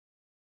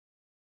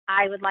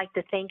I would like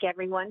to thank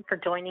everyone for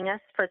joining us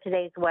for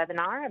today's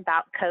webinar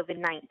about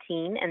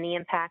COVID-19 and the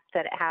impact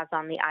that it has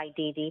on the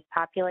IDD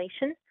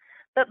population.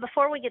 But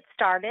before we get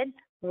started,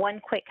 one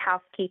quick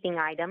housekeeping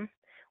item.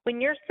 When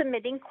you're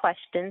submitting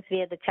questions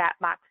via the chat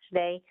box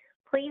today,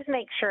 please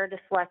make sure to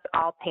select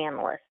all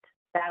panelists.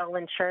 That'll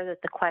ensure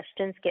that the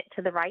questions get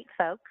to the right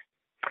folks.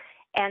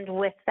 And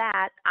with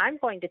that, I'm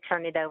going to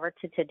turn it over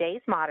to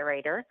today's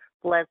moderator,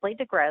 Leslie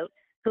DeGroat,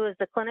 who is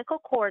the Clinical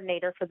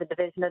Coordinator for the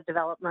Division of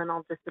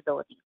Developmental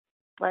Disabilities.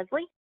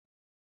 Leslie?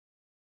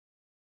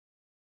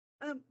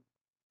 Let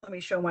me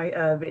show my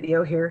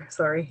video here.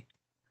 Sorry,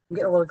 I'm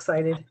getting a little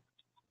excited.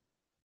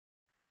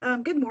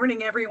 Good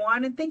morning,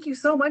 everyone, and thank you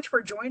so much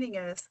for joining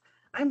us.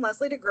 I'm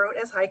Leslie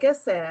DeGroat, as Heike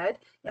said,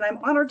 and I'm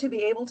honored to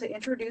be able to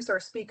introduce our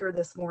speaker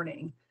this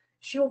morning.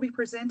 She will be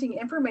presenting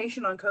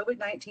information on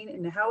COVID-19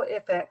 and how it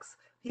affects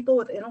people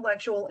with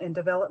intellectual and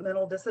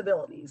developmental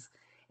disabilities,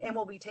 and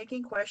we'll be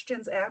taking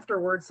questions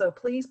afterwards, so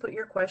please put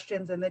your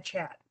questions in the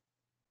chat.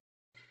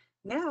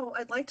 Now,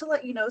 I'd like to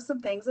let you know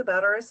some things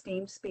about our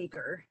esteemed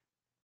speaker.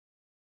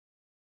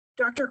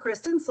 Dr.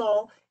 Kristen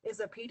Saul is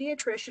a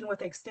pediatrician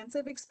with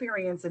extensive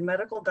experience in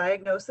medical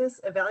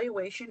diagnosis,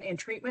 evaluation, and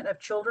treatment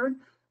of children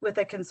with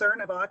a concern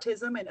of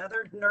autism and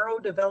other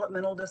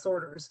neurodevelopmental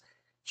disorders.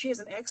 She is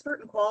an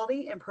expert in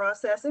quality and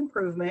process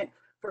improvement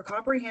for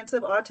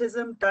comprehensive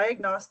autism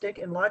diagnostic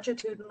and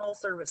longitudinal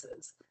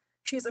services.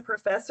 She is a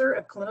professor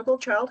of clinical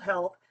child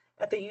health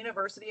at the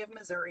University of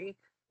Missouri,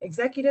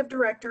 Executive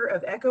Director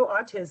of ECHO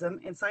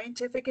Autism, and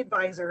Scientific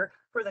Advisor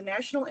for the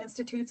National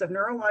Institutes of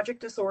Neurologic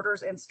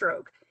Disorders and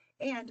Stroke,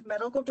 and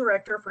Medical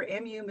Director for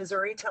MU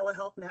Missouri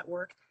Telehealth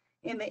Network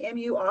in the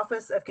MU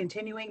Office of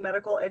Continuing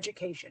Medical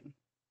Education.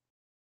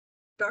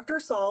 Dr.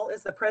 Saul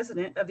is the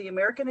President of the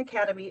American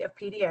Academy of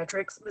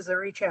Pediatrics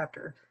Missouri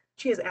chapter.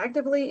 She is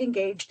actively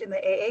engaged in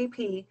the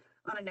AAP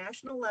on a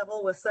national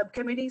level with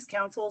subcommittees,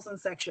 councils, and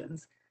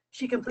sections.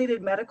 She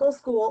completed medical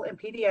school and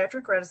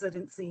pediatric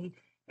residency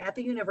at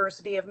the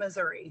University of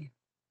Missouri.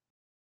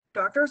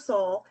 Dr.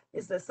 Saul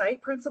is the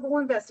site principal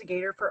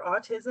investigator for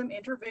Autism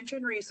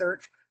Intervention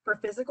Research for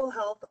Physical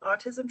Health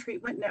Autism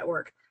Treatment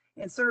Network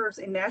and serves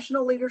in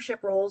national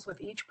leadership roles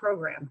with each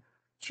program.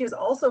 She is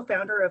also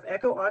founder of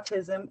ECHO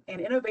Autism, an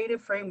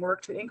innovative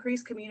framework to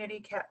increase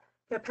community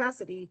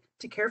capacity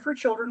to care for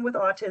children with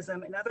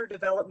autism and other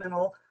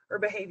developmental or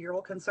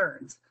behavioral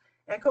concerns.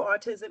 ECHO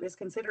Autism is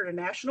considered a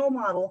national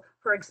model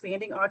for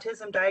expanding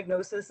autism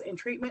diagnosis and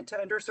treatment to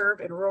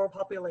underserved and rural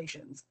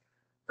populations.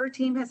 Her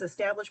team has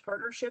established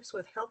partnerships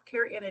with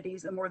healthcare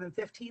entities in more than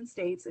 15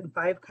 states and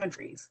 5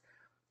 countries.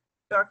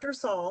 Dr.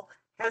 Saul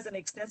has an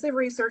extensive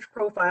research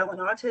profile in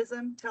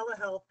autism,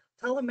 telehealth,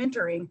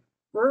 telementoring,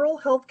 rural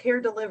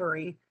healthcare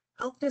delivery,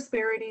 health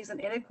disparities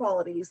and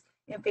inequalities,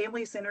 and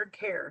family-centered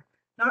care.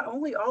 Not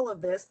only all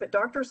of this, but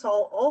Dr.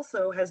 Saul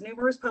also has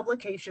numerous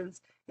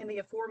publications in the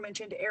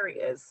aforementioned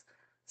areas.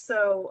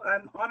 So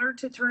I'm honored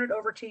to turn it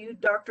over to you,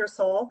 Dr.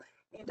 Saul.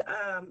 And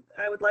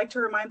I would like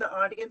to remind the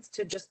audience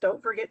to just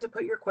don't forget to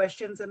put your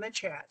questions in the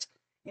chat,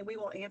 and we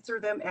will answer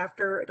them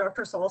after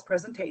Dr. Saul's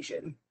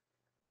presentation.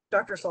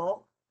 Dr.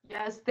 Saul?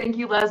 Yes, thank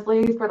you,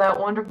 Leslie, for that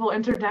wonderful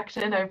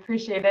introduction. I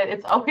appreciate it.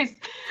 It's always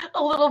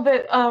a little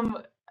bit,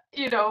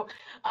 you know,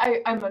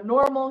 I'm a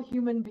normal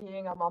human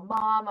being. I'm a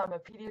mom, I'm a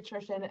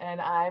pediatrician, and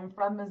I'm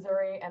from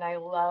Missouri, and I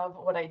love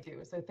what I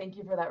do. So thank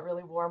you for that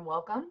really warm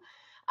welcome.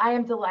 I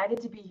am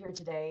delighted to be here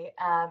today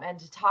and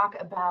to talk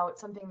about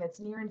something that's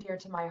near and dear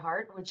to my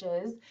heart, which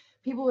is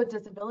people with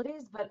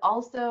disabilities, but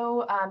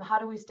also how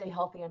do we stay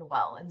healthy and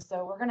well. And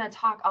so we're going to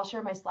talk, I'll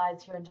share my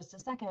slides here in just a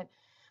second,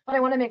 but I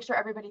want to make sure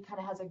everybody kind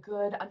of has a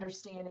good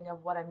understanding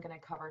of what I'm going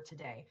to cover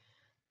today.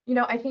 You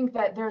know, I think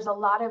that there's a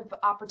lot of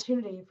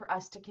opportunity for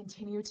us to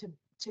continue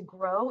to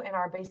grow in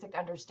our basic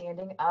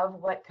understanding of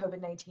what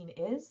COVID-19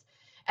 is.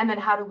 And then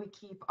how do we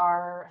keep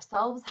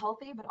ourselves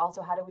healthy, but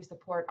also how do we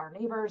support our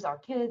neighbors, our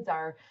kids,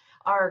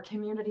 our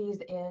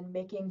communities in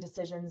making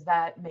decisions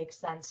that make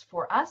sense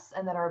for us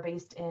and that are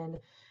based in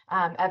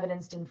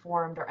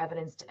evidence-informed or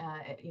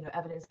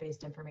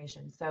evidence-based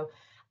information. So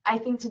I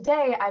think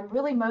today I'm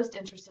really most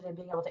interested in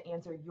being able to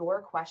answer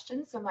your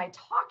questions. So my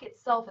talk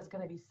itself is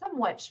going to be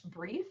somewhat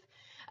brief.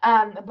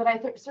 But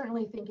I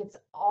certainly think it's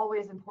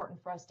always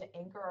important for us to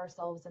anchor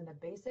ourselves in the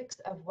basics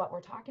of what we're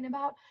talking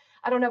about.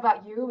 I don't know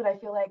about you, but I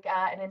feel like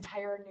an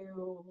entire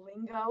new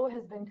lingo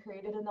has been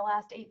created in the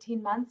last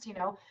 18 months. You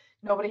know,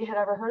 nobody had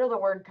ever heard of the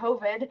word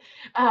COVID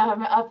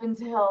up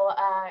until,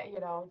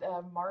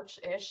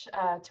 March-ish,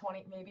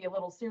 maybe a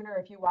little sooner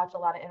if you watch a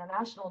lot of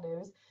international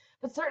news.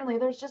 But certainly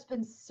there's just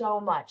been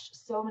so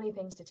many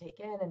things to take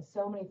in and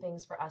so many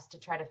things for us to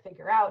try to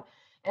figure out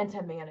and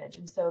to manage.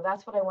 And so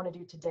that's what I want to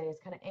do today is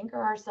kind of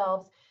anchor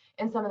ourselves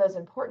in some of those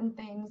important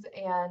things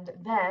and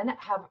then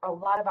have a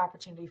lot of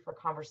opportunity for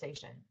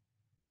conversation.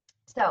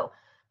 So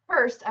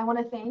first, I want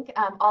to thank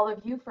all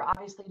of you for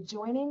obviously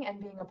joining and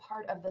being a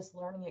part of this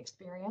learning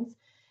experience.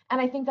 And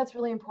I think that's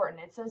really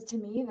important. It says to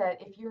me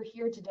that if you're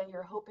here today,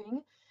 you're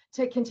hoping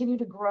to continue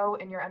to grow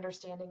in your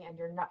understanding and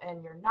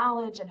your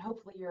knowledge and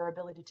hopefully your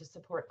ability to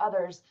support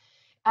others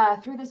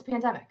through this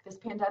pandemic. This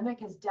pandemic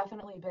has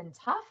definitely been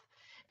tough,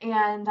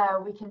 and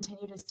we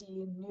continue to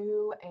see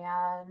new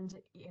and,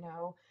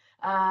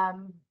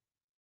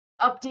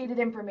 updated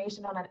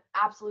information on an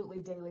absolutely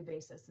daily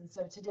basis. And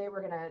so today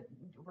we're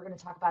gonna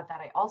talk about that.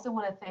 I also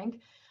want to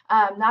thank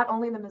not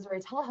only the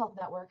Missouri Telehealth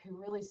Network, who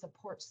really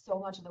supports so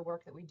much of the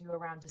work that we do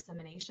around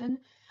dissemination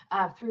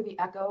through the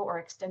ECHO, or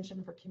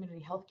Extension for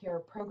Community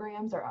Healthcare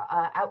Programs, or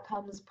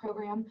Outcomes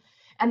program,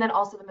 and then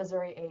also the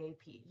Missouri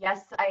AAP.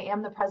 Yes, I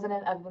am the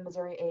president of the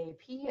Missouri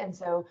AAP, and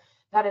so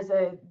that is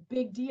a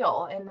big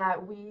deal in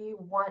that we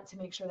want to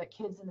make sure that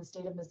kids in the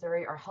state of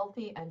Missouri are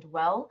healthy and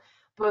well,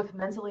 both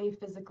mentally,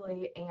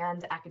 physically,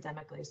 and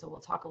academically. So we'll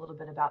talk a little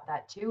bit about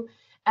that too.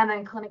 And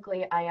then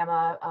clinically, I am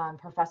a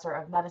professor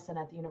of medicine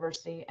at the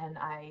university, and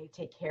I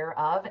take care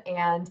of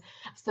and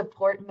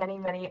support many,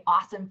 many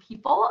awesome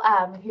people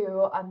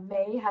who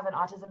may have an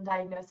autism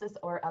diagnosis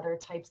or other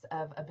types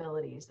of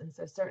abilities. And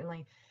so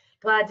certainly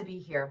glad to be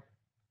here.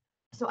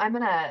 So I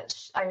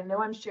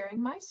know I'm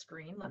sharing my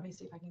screen. Let me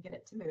see if I can get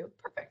it to move.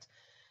 Perfect.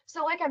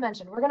 So like I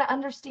mentioned, we're going to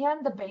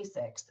understand the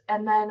basics,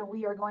 and then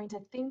we are going to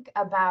think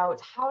about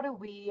how do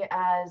we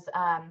as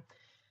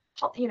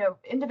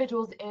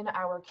individuals in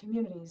our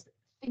communities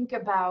think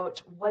about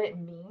what it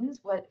means,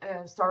 what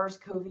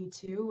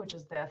SARS-CoV-2, which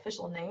is the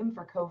official name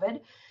for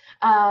COVID,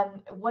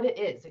 what it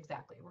is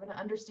exactly. We're going to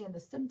understand the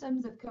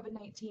symptoms of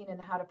COVID-19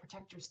 and how to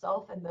protect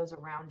yourself and those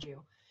around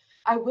you.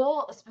 I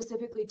will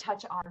specifically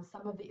touch on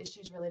some of the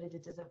issues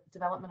related to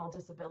developmental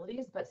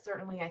disabilities, but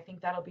certainly I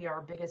think that'll be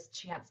our biggest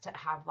chance to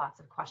have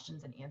lots of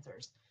questions and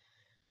answers.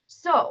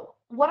 So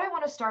what I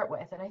want to start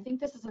with, and I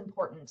think this is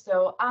important.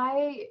 So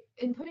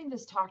in putting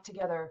this talk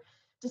together,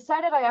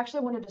 decided I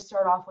actually wanted to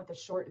start off with a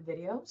short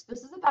video. So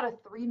this is about a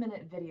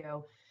 3-minute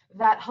video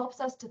that helps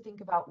us to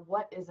think about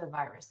what is a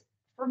virus.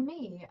 For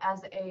me,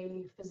 as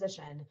a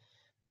physician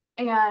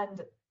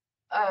and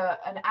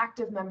an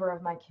active member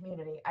of my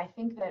community, I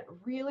think that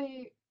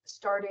really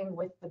starting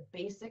with the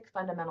basic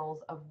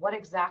fundamentals of what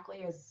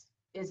exactly is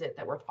it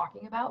that we're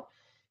talking about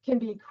can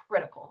be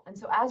critical. And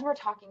so as we're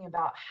talking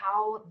about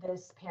how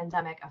this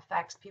pandemic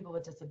affects people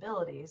with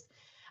disabilities,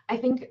 I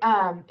think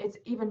it's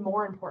even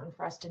more important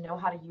for us to know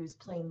how to use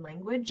plain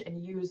language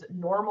and use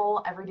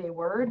normal everyday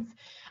words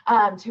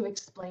to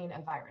explain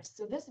a virus.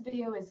 So this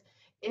video is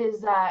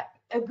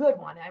a good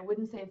one. I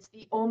wouldn't say it's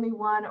the only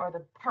one or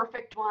the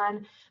perfect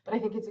one, but I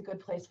think it's a good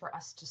place for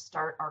us to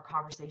start our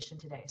conversation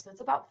today. So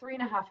it's about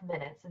 3.5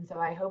 minutes, and so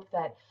I hope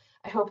that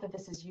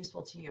this is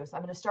useful to you. So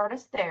I'm going to start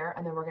us there,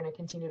 and then we're going to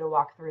continue to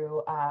walk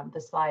through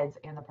the slides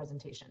and the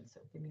presentation. So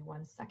give me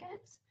 1 second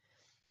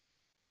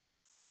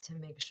to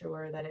make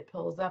sure that it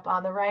pulls up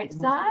on the right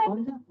side.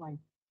 Fun.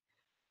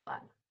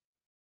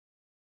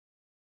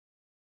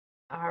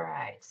 All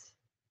right.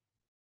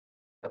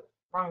 Oh,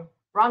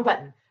 wrong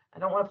button. I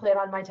don't want to play it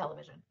on my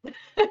television.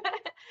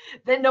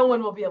 Then no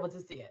one will be able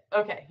to see it.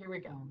 Okay, here we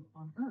go.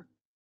 On Earth.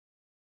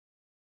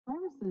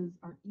 Viruses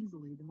are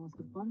easily the most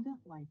abundant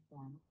life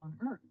form on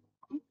Earth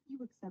if you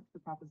accept the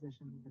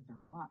proposition that they're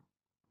alive.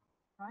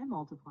 Try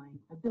multiplying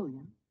a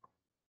billion,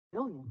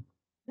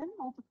 then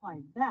multiply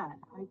that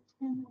by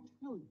 10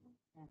 trillion.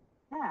 And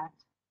that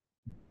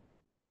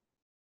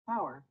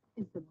power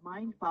is the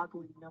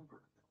mind-boggling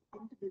number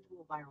of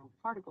individual viral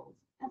particles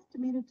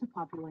estimated to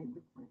populate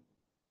the planet.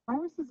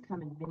 Viruses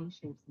come in many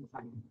shapes and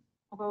sizes,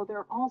 although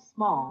they're all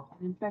small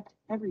and infect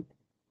everything,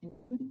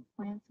 including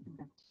plants and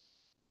bacteria.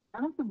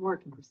 None of them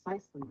work in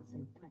precisely the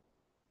same way.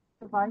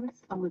 Is a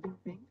virus a living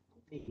thing?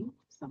 Maybe,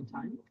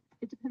 sometimes.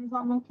 It depends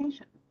on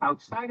location.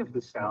 Outside of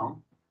the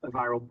cell, a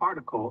viral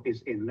particle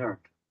is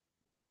inert.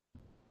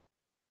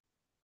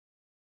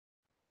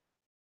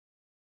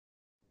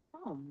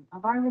 A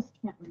virus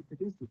can't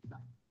reproduce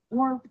itself,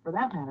 or, for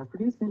that matter,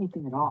 produce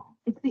anything at all.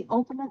 It's the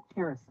ultimate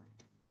parasite.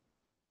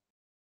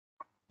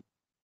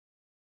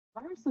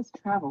 Viruses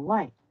travel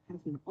light,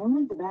 packing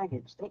only the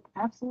baggage they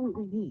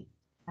absolutely need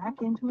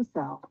back into a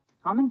cell,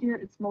 commandeer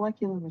its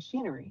molecular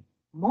machinery,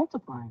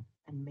 multiply,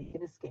 and make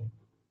an escape.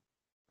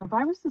 A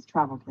virus's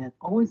travel kit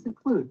always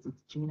includes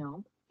its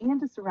genome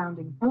and a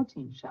surrounding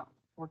protein shell,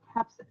 or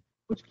capsid,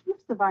 which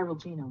keeps the viral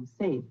genome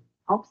safe,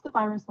 helps the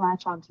virus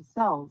latch onto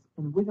cells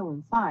and wiggle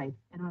inside,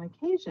 and on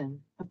occasion,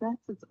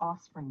 abets its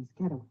offspring's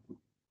getaway.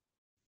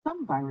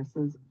 Some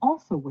viruses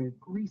also wear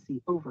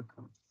greasy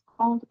overcoats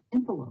called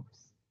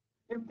envelopes.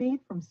 They're made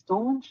from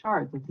stolen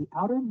shards of the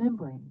outer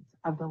membranes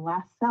of the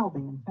last cell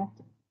they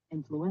infected.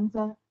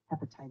 Influenza,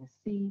 hepatitis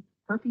C,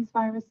 herpes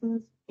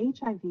viruses,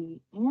 HIV,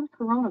 and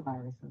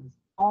coronaviruses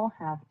all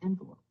have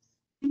envelopes.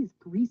 These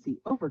greasy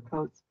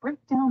overcoats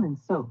break down in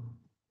soap,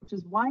 which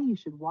is why you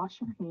should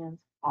wash your hands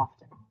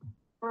often.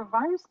 For a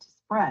virus to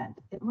spread,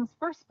 it must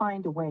first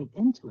find a way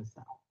into a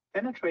cell.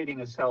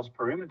 Penetrating a cell's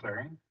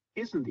perimeter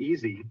isn't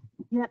easy.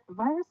 Yet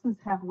viruses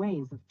have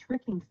ways of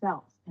tricking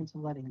cells into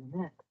letting them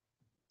in.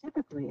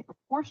 Typically, a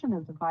portion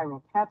of the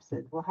viral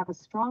capsid will have a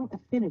strong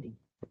affinity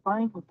to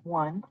bind with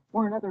one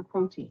or another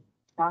protein,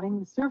 dotting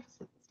the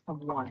surfaces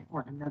of one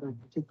or another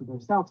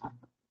particular cell type.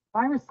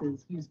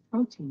 Viruses use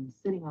proteins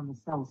sitting on the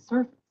cell's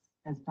surface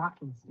as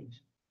docking stations.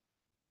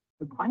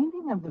 The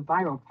binding of the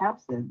viral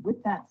capsid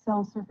with that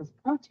cell surface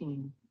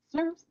protein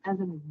serves as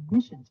an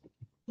admission ticket,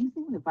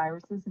 easing the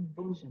virus's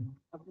invasion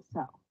of the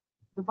cell.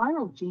 The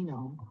viral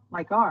genome,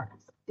 like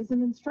ours, is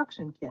an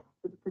instruction kit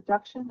for the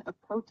production of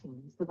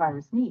proteins the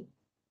virus needs.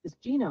 This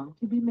genome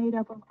can be made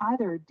up of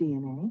either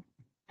DNA,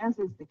 as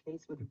is the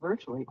case with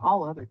virtually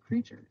all other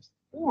creatures,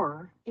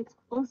 or its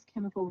close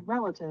chemical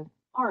relative,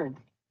 RNA,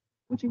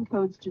 which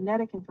encodes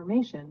genetic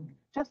information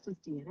just as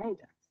DNA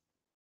does.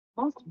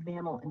 Most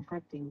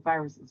mammal-infecting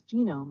viruses'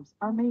 genomes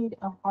are made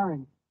of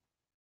RNA.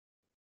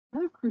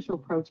 Another crucial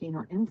protein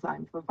or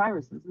enzyme for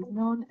viruses is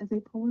known as a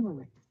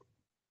polymerase.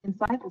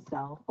 Inside the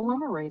cell,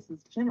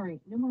 polymerases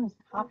generate numerous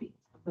copies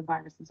of the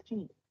virus's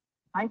gene,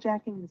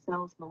 hijacking the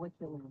cell's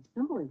molecular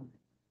assembly line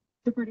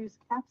to produce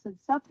capsid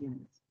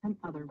subunits and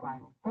other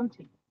viral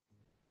proteins.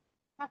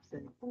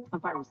 Capsid, a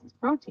virus's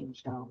protein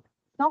shell,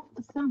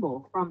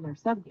 self-assemble from their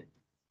subunits.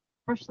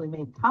 Freshly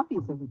made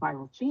copies of the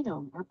viral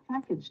genome are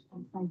packaged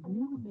inside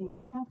newly made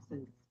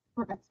capsids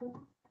for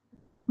export.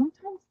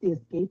 Sometimes the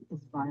escape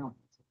is violent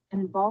and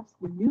involves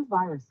the new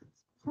viruses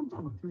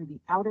printing through the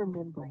outer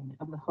membrane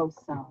of the host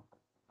cell,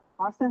 a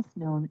process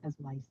known as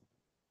lysing.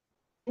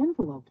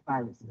 Enveloped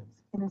viruses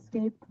can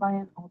escape by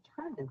an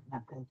alternative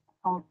method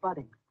called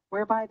budding,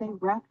 whereby they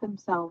wrap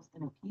themselves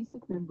in a piece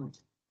of membrane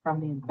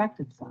from the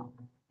infected cell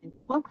and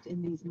cloaked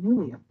in these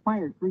newly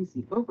acquired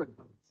greasy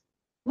overcoats,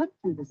 slip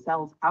through the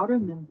cell's outer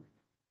membrane.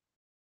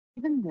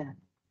 Even then,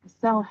 the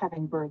cell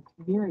having birthed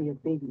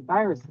myriad baby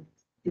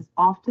viruses is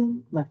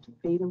often left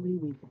fatally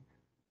weakened.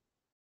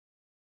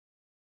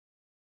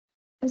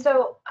 And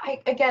so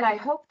I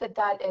hope that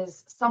that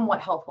is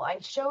somewhat helpful. I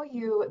show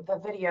you the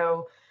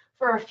video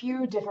for a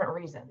few different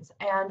reasons.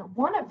 And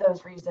one of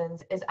those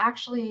reasons is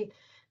actually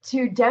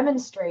to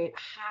demonstrate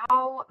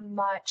how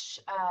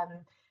much,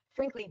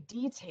 frankly,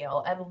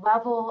 detail and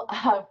level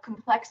of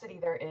complexity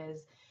there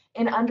is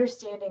in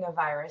understanding a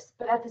virus,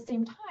 but at the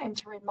same time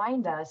to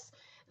remind us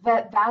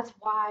that that's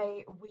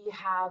why we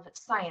have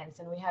science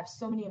and we have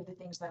so many of the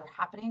things that are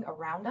happening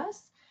around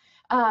us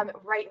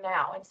right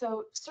now. And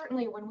so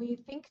certainly when we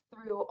think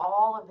through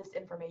all of this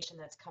information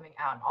that's coming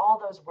out and all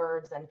those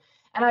words, and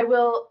I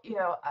will,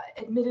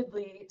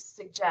 admittedly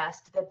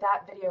suggest that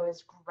that video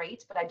is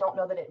great, but I don't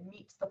know that it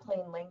meets the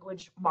plain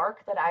language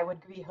mark that I would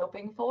be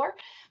hoping for.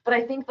 But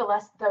I think the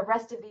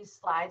rest of these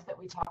slides that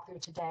we talk through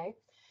today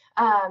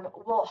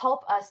will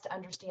help us to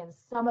understand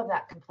some of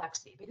that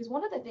complexity. Because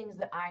one of the things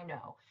that I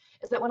know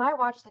is that when I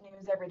watch the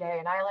news every day,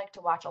 and I like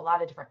to watch a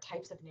lot of different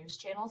types of news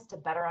channels to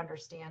better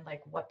understand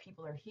like what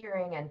people are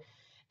hearing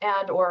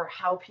and or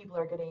how people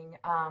are getting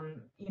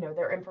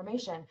their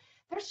information,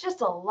 there's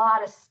just a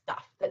lot of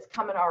stuff that's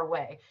coming our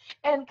way.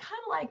 And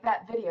kind of like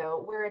that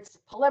video where it's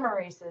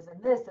polymerases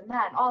and this and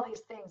that and all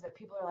these things that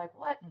people are like,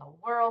 what in the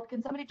world?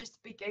 Can somebody just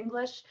speak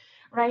English,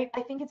 right?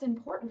 I think it's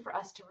important for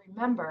us to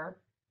remember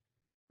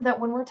that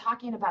when we're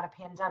talking about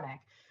a pandemic,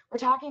 we're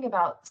talking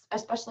about,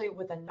 especially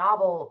with a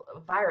novel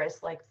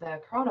virus like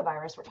the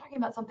coronavirus, we're talking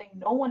about something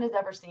no one has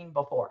ever seen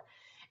before.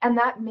 And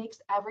that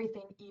makes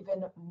everything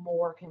even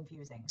more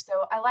confusing.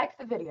 So I like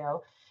the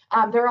video.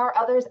 There are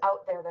others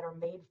out there that are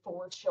made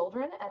for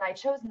children, and I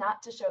chose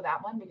not to show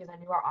that one because I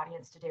knew our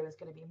audience today was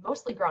going to be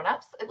mostly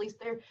grown-ups, at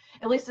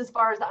least as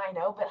far as I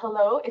know. But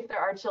hello, if there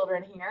are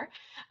children here,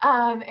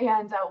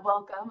 and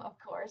welcome, of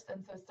course.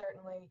 And so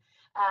certainly,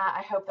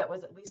 I hope that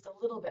was at least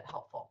a little bit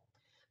helpful.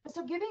 But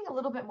so giving a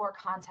little bit more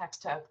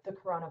context to the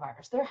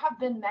coronavirus, there have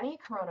been many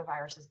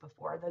coronaviruses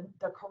before.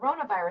 The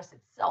coronavirus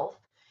itself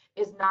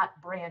is not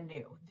brand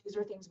new. These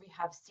are things we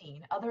have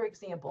seen. Other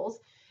examples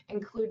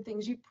include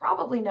things you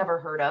probably never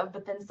heard of,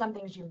 but then some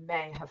things you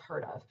may have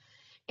heard of.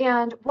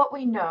 And what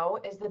we know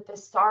is that the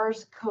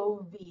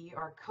SARS-CoV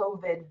or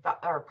COVID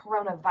or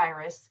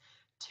coronavirus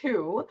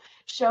 2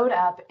 showed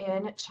up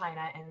in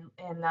China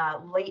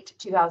in late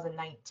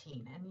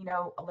 2019. And,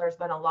 there's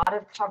been a lot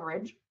of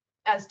coverage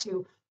as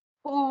to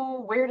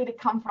where did it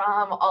come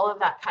from, all of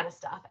that kind of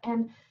stuff.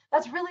 And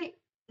that's really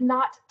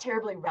not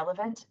terribly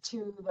relevant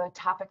to the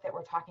topic that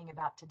we're talking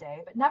about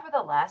today. But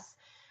nevertheless,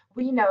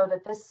 we know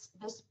that this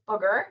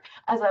booger,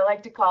 as I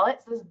like to call it,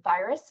 this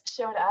virus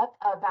showed up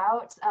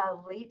about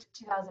late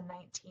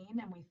 2019.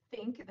 And we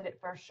think that it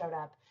first showed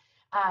up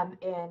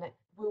in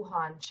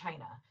Wuhan,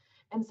 China.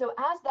 And so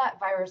as that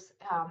virus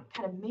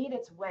kind of made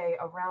its way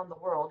around the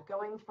world,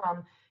 going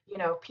from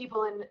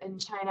people in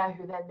China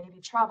who then maybe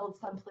traveled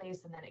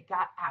someplace and then it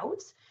got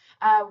out,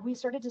 we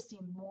started to see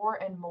more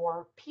and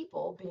more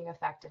people being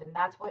affected. And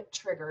that's what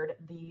triggered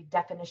the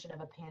definition of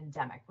a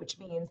pandemic, which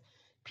means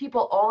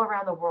people all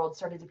around the world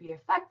started to be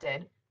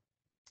affected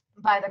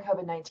by the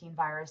COVID-19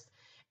 virus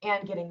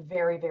and getting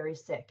very, very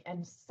sick.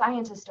 And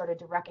scientists started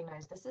to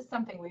recognize this is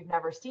something we've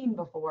never seen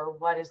before.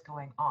 What is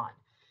going on?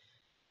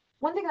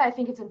 One thing that I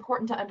think it's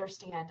important to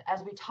understand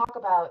as we talk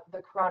about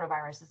the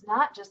coronavirus is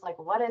not just like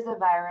what is a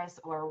virus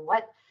or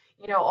what,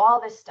 all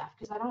this stuff,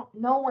 because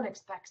no one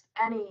expects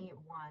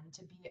anyone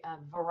to be a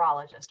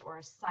virologist or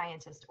a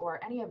scientist or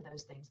any of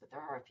those things, but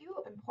there are a few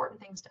important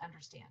things to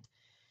understand.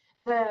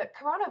 The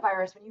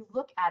coronavirus, when you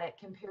look at it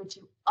compared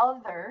to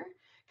other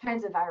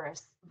kinds of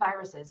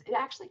viruses, it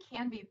actually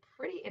can be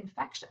pretty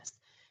infectious.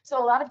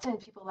 So a lot of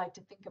times people like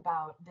to think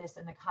about this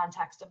in the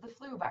context of the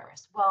flu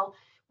virus. Well,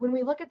 when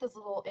we look at this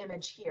little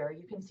image here,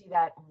 you can see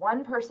that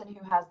one person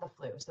who has the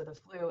flu, so the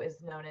flu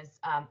is known as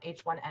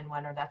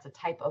H1N1, or that's a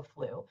type of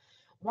flu.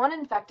 One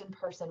infected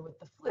person with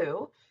the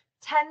flu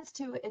tends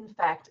to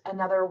infect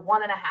another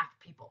 1.5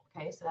 people.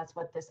 Okay, so that's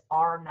what this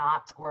R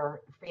naught,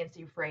 or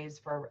fancy phrase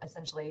for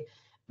essentially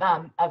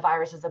a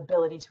virus's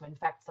ability to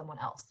infect someone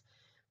else.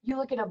 You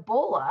look at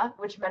Ebola,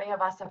 which many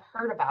of us have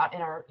heard about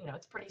and are,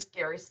 it's pretty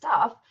scary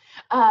stuff.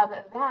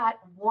 That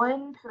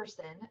one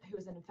person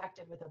who's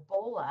infected with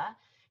Ebola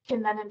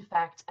can then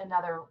infect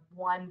another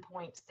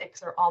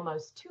 1.6 or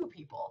almost 2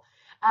 people.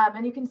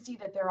 And you can see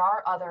that there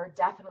are other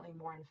definitely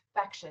more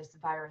infectious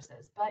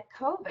viruses, but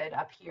COVID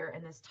up here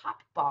in this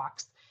top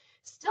box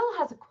still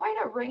has quite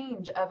a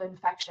range of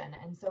infection.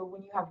 And so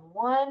when you have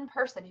one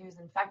person who's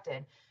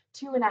infected,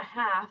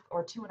 2.5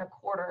 or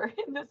 2.25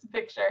 in this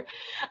picture,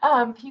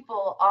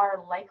 people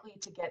are likely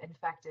to get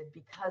infected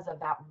because of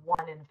that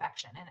one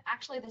infection. And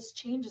actually this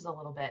changes a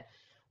little bit.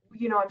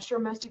 I'm sure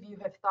most of you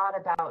have thought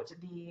about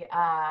the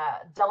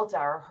Delta,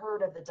 or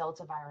heard of the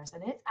Delta virus,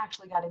 and it's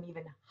actually got an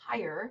even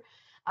higher,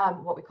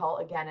 what we call,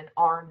 again, an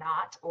R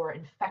naught, or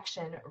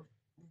infection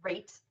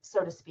rate,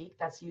 so to speak.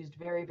 That's used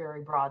very,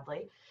 very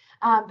broadly.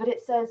 But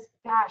it says,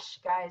 gosh,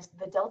 guys,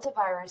 the Delta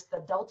virus,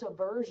 the Delta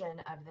version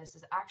of this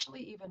is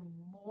actually even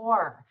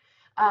more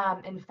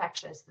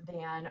infectious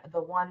than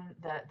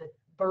the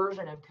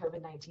version of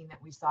COVID-19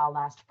 that we saw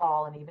last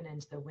fall and even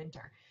into the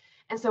winter.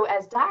 And so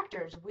as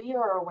doctors, we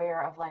are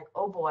aware of, like,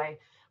 oh boy,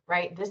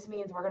 right? This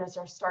means we're going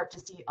to start to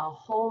see a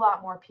whole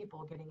lot more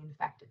people getting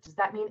infected. Does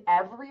that mean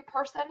every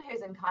person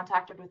who's in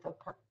contact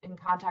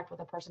with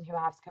a person who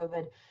has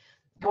COVID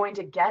going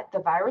to get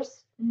the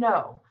virus?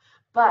 No.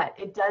 But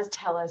it does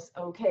tell us,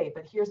 okay,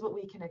 but here's what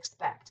we can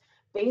expect.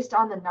 Based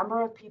on the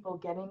number of people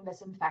getting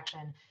this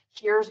infection,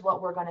 here's what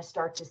we're going to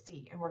start to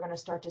see. And we're going to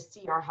start to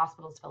see our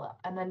hospitals fill up.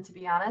 And then, to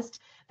be honest,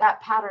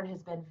 that pattern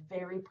has been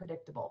very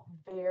predictable,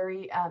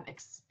 very,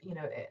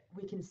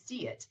 we can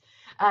see it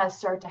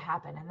start to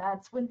happen. And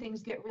that's when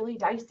things get really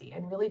dicey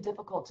and really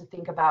difficult to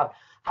think about,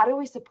 how do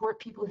we support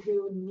people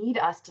who need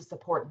us to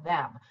support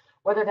them?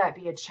 Whether that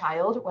be a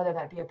child, whether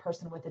that be a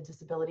person with a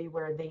disability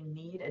where they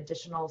need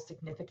additional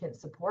significant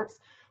supports,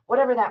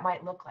 whatever that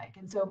might look like.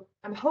 And so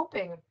I'm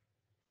hoping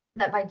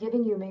that by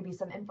giving you maybe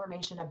some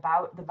information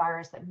about the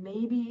virus that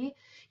maybe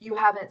you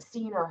haven't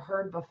seen or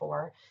heard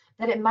before,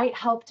 that it might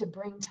help to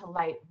bring to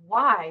light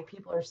why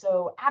people are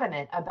so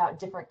adamant about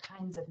different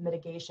kinds of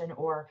mitigation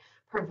or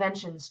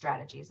prevention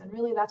strategies. And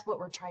really that's what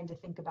we're trying to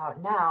think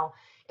about now,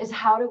 is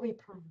how do we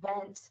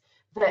prevent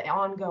the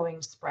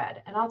ongoing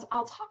spread? And I'll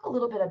talk a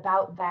little bit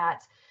about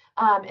that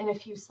in a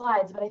few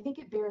slides, but I think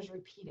it bears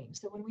repeating.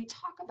 So when we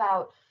talk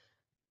about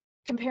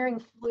comparing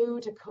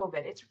flu to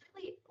COVID, it's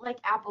really like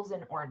apples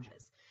and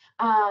oranges.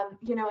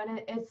 And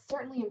it's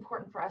certainly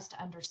important for us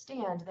to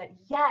understand that,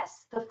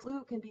 yes, the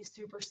flu can be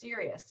super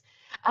serious.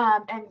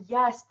 And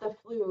yes, the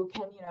flu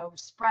can,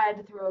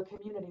 spread through a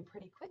community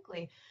pretty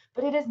quickly,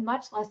 but it is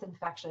much less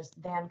infectious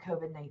than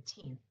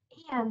COVID-19.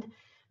 And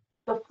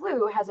the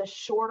flu has a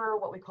shorter,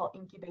 what we call,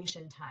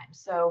 incubation time.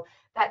 So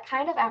that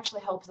kind of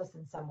actually helps us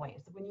in some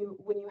ways. When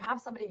you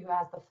have somebody who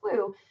has the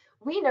flu,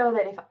 we know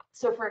that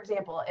for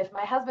example, if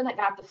my husband had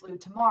got the flu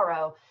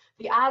tomorrow,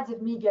 the odds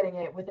of me getting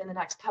it within the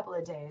next couple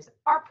of days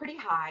are pretty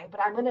high,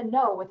 but I'm going to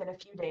know within a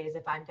few days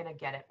if I'm going to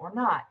get it or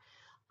not.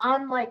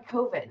 Unlike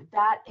COVID,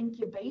 that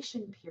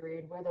incubation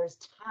period where there's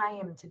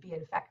time to be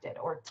infected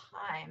or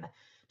time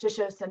to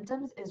show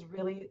symptoms is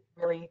really,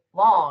 really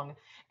long.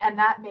 And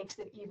that makes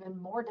it even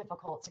more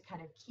difficult to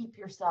kind of keep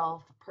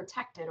yourself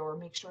protected or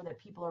make sure that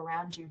people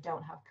around you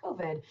don't have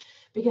COVID,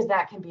 because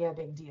that can be a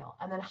big deal.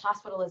 And then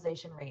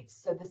hospitalization rates.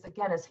 So this,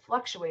 again, is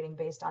fluctuating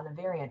based on the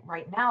variant.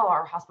 Right now,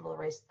 our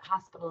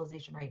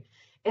hospitalization rate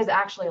is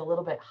actually a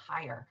little bit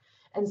higher.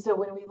 And so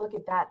when we look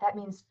at that, that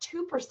means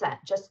 2%,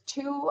 just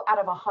 2 out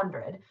of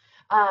 100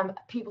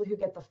 people who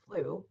get the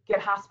flu get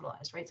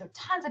hospitalized, right? So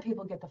tons of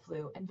people get the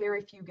flu and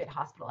very few get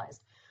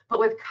hospitalized. But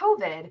with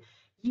COVID,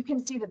 you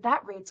can see that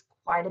that rate's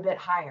quite a bit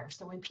higher.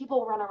 So when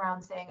people run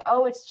around saying,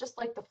 oh, it's just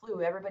like the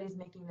flu, everybody's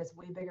making this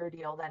way bigger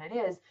deal than it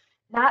is,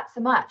 not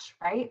so much,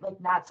 right?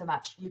 Like, not so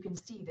much. You can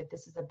see that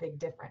this is a big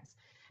difference.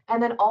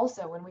 And then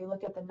also when we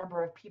look at the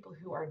number of people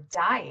who are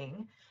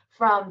dying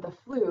from the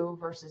flu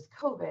versus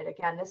COVID,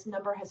 again, this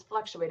number has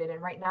fluctuated.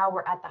 And right now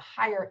we're at the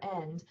higher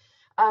end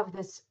of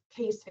this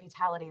case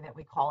fatality that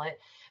we call it,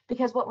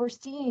 because what we're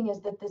seeing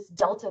is that this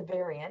Delta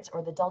variant,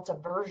 or the Delta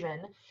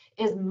version,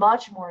 is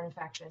much more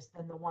infectious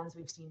than the ones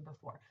we've seen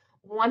before.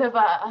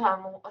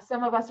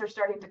 Some of us are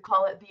starting to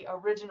call it the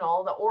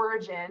original, the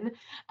origin,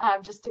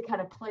 just to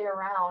kind of play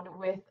around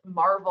with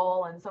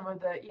Marvel and some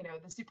of the,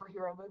 the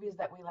superhero movies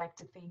that we like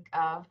to think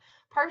of,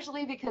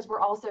 partially because we're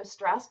also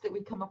stressed that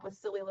we come up with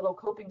silly little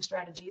coping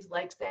strategies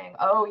like saying,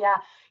 oh yeah,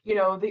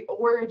 the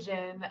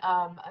origin,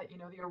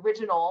 the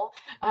original,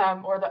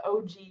 or the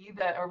OG IDD,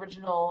 the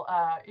original,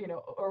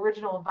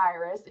 original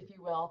virus, if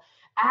you will,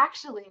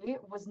 actually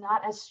was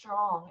not as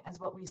strong as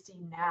what we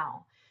see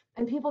now.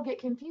 And people get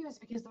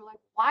confused because they're like,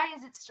 why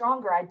is it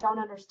stronger? I don't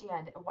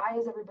understand. Why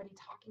is everybody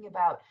talking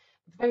about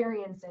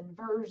variants and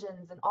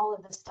versions and all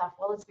of this stuff?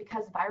 Well, it's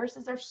because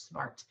viruses are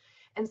smart.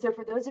 And so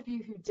for those of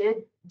you who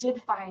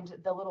did find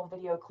the little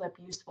video clip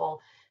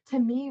useful, to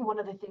me, one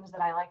of the things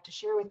that I like to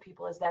share with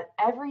people is that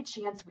every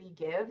chance we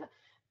give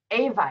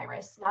a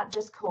virus, not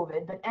just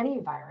COVID, but any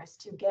virus,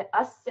 to get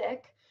us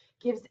sick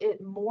gives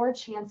it more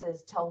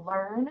chances to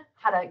learn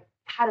how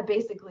to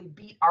basically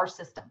beat our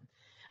system.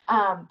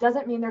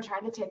 Doesn't mean they're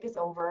trying to take us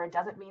over. It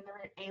doesn't mean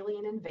they're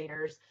alien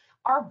invaders.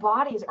 Our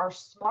bodies are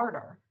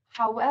smarter.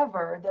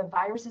 However, the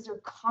viruses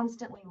are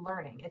constantly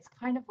learning. It's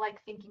kind of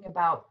like thinking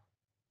about,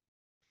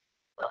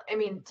 I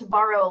mean, to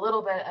borrow a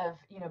little bit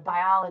of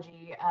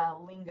biology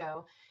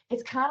lingo,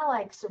 it's kind of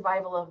like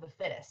survival of the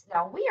fittest.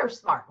 Now, we are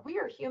smart. We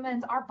are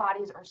humans. Our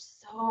bodies are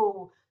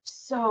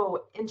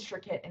so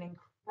intricate and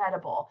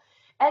incredible.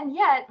 And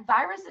yet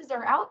viruses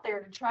are out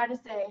there to try to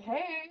say,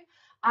 hey,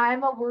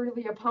 I'm a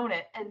worthy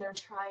opponent, and they're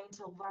trying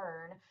to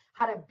learn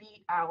how to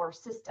beat our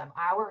system,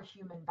 our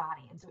human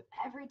body. And so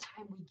every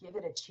time we give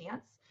it a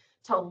chance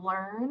to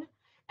learn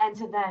and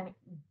to then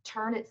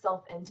turn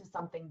itself into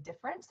something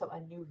different, so a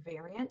new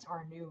variant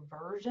or a new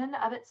version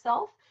of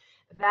itself,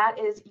 that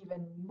is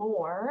even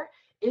more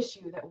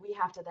issue that we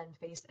have to then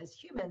face as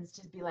humans,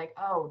 to be like,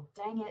 oh,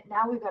 dang it,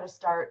 now we've got to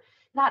start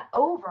not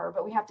over,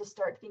 but we have to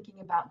start thinking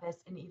about this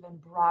in even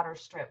broader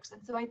strokes.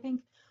 And so I think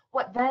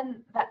what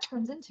then that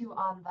turns into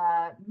on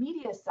the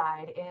media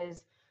side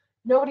is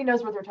nobody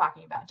knows what they're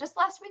talking about. Just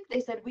last week, they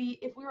said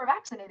if we were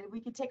vaccinated, we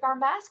could take our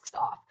masks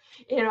off.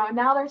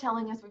 Now they're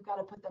telling us we've got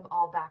to put them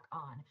all back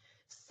on.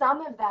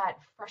 Some of that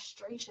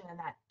frustration and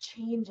that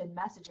change in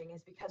messaging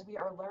is because we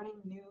are learning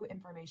new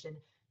information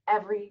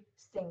every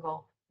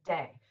single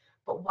day.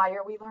 But why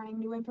are we learning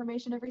new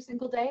information every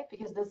single day?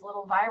 Because this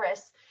little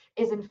virus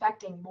is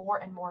infecting more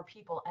and more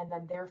people, and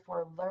then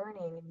therefore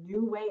learning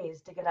new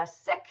ways to get us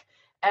sick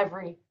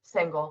every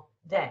single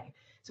day.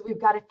 So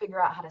we've got to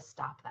figure out how to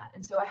stop that.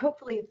 And so I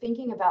hopefully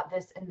thinking about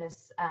this in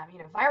this,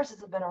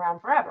 viruses have been around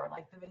forever,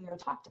 like the video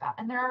talked about,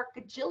 and there are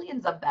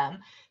gajillions of them.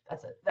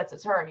 That's a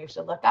term you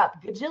should look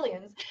up,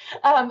 gajillions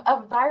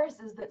of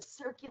viruses that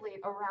circulate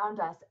around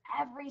us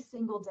every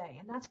single day.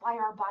 And that's why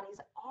our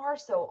bodies are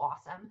so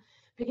awesome,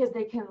 because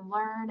they can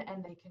learn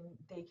and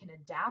they can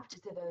adapt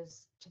to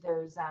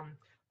those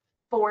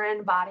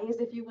foreign bodies,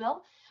 if you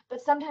will.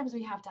 But sometimes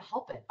we have to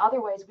help it.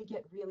 Otherwise, we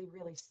get really,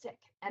 really sick.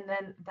 And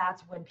then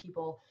that's when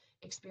people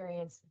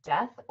experience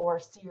death or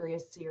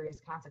serious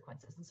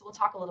consequences. And so we'll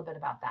talk a little bit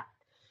about that.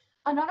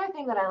 Another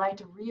thing that I like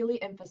to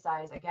really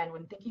emphasize, again,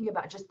 when thinking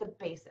about just the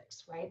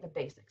basics, right? The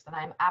basics. And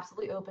I'm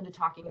absolutely open to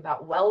talking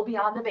about well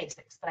beyond the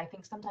basics, but I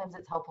think sometimes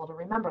it's helpful to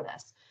remember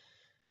this.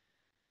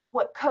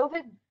 What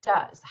COVID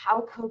does,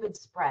 how COVID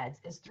spreads,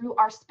 is through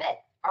our spit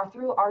or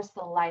through our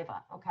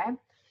saliva, okay?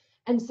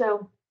 And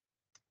so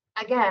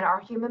again, our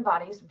human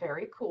body is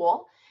very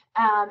cool,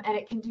 and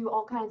it can do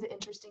all kinds of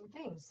interesting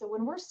things. So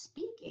when we're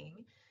speaking,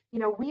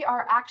 we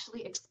are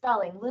actually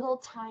expelling little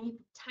tiny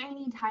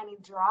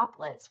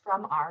droplets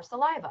from our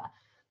saliva.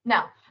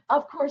 Now,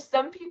 of course,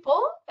 some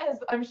people, as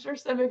I'm sure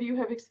some of you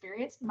have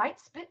experienced, might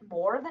spit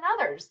more than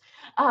others.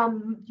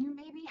 You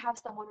maybe have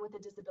someone with a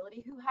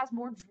disability who has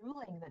more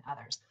drooling than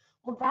others.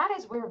 Well, that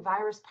is where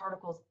virus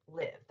particles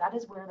live. That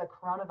is where the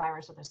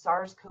coronavirus, or the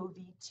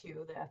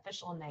SARS-CoV-2, the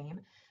official name,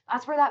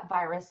 that's where that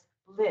virus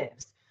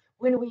lives.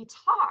 When we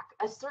talk,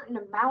 a certain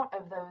amount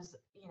of those,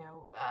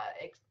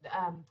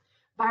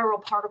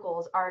 viral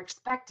particles are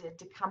expected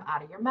to come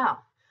out of your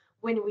mouth.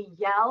 When we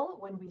yell,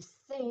 when we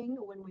sing,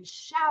 when we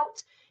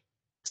shout,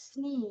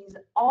 sneeze,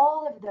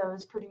 all of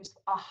those produce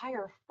a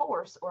higher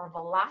force or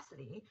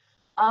velocity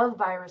of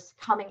virus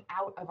coming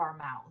out of our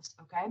mouths,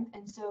 okay?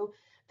 And so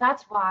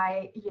that's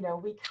why,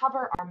 we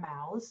cover our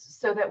mouths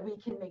so that we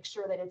can make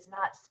sure that it's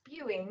not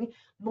spewing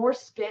more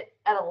spit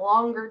at a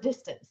longer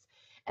distance.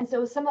 And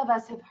so some of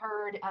us have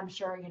heard, I'm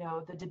sure,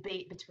 the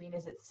debate between,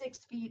 is it 6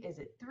 feet? Is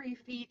it 3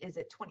 feet? Is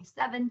it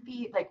 27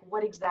 feet? Like,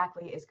 what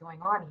exactly is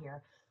going on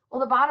here?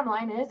 Well, the bottom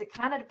line is it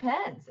kind of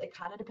depends. It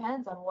kind of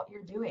depends on what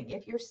you're doing.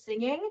 If you're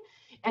singing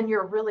and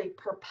you're really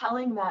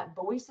propelling that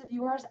voice of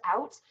yours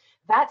out,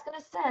 that's going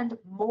to send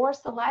more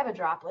saliva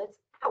droplets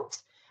out.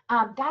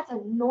 That's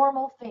a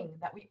normal thing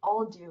that we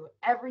all do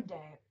every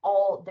day,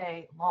 all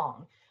day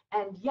long.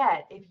 And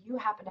yet, if you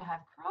happen to have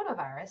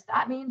coronavirus,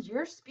 that means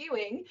you're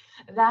spewing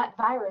that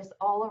virus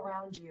all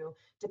around you,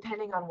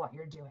 depending on what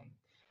you're doing.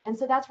 And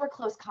so that's where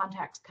close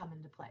contacts come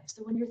into play.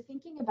 So when you're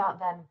thinking about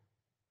then,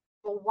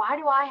 well, why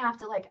do I have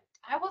to,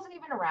 I wasn't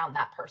even around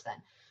that person.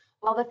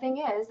 Well, the thing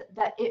is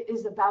that it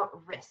is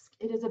about risk.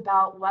 It is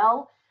about,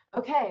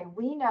 okay,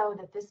 we know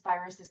that this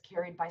virus is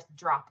carried by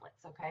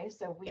droplets, okay?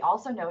 So we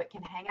also know it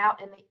can hang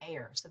out in the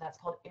air. So that's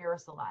called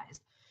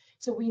aerosolized.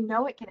 So we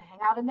know it can hang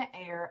out in the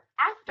air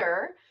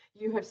after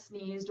you have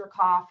sneezed or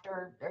coughed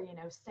or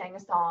sang a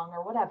song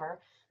or whatever.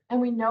 And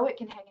we know it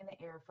can hang in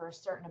the air for a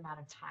certain amount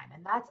of time.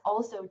 And that's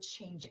also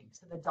changing.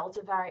 So the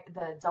Delta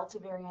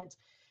variant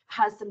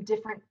has some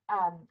different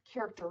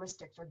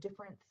characteristics or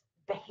different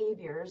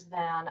behaviors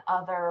than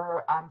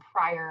other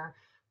prior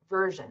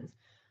versions.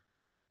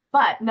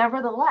 But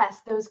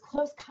nevertheless, those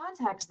close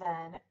contacts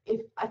then,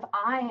 if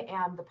I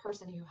am the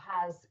person who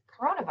has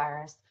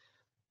coronavirus,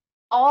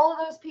 all of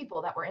those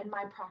people that were in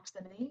my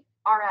proximity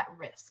are at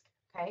risk,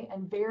 okay?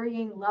 And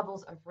varying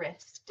levels of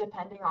risk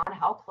depending on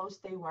how close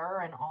they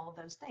were and all of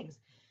those things.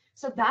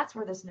 So that's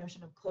where this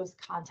notion of close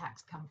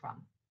contacts come from.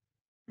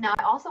 Now,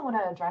 I also want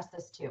to address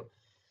this too.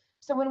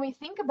 So when we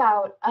think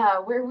about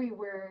where we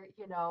were,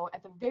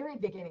 at the very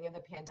beginning of the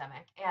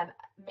pandemic, and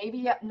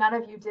maybe none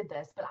of you did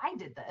this, but I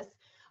did this.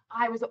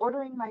 I was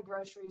ordering my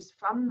groceries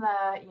from the,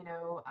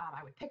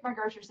 I would pick my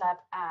groceries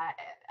up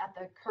at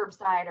the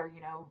curbside or,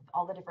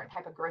 all the different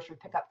type of grocery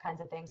pickup kinds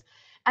of things.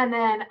 And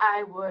then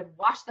I would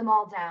wash them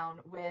all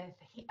down with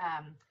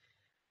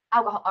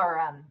alcohol or,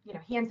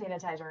 hand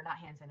sanitizer, not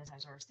hand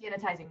sanitizer,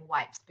 sanitizing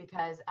wipes,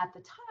 because at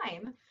the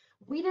time,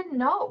 we didn't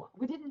know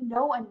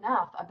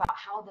enough about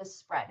how this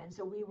spread. And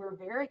so we were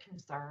very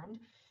concerned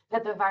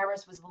that the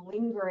virus was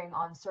lingering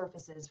on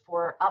surfaces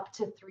for up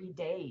to 3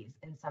 days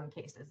in some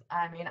cases.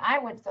 I mean, I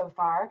went so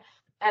far,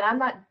 and I'm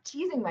not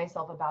teasing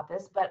myself about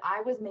this, but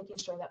I was making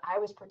sure that I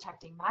was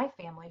protecting my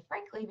family,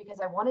 frankly, because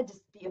I wanted to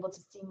be able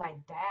to see my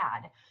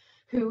dad,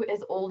 who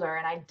is older,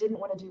 and I didn't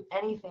want to do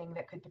anything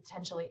that could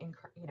potentially,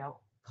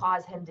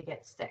 cause him to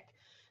get sick.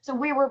 So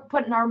we were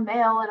putting our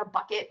mail in a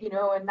bucket,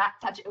 and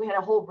not touch it. We had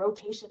a whole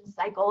rotation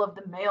cycle of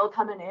the mail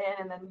coming in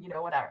and then,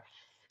 whatever.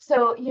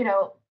 So,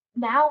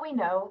 now we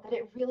know that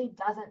it really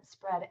doesn't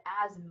spread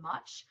as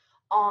much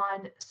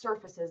on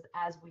surfaces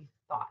as we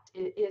thought.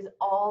 It is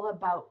all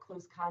about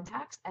close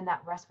contacts and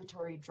that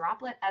respiratory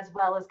droplet, as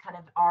well as kind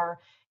of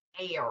our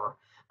air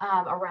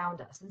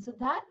around us. And so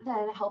that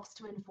then helps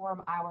to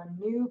inform our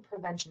new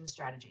prevention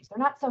strategies. They're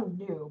not so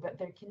new, but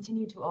they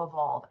continue to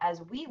evolve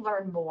as we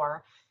learn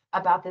more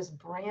about this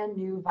brand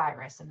new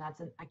virus. And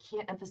I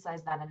can't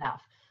emphasize that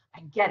enough.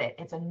 I get it.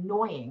 It's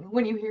annoying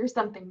when you hear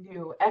something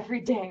new every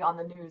day on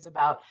the news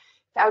about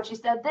Fauci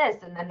said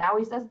this, and then now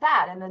he says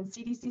that, and then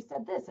CDC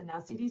said this, and now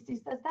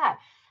CDC says that.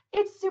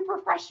 It's super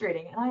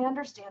frustrating, and I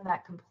understand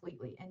that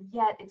completely. And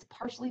yet it's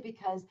partially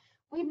because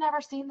we've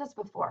never seen this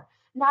before.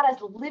 Not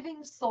a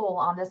living soul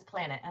on this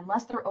planet,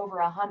 unless they're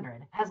over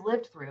 100, has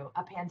lived through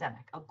a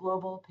pandemic, a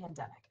global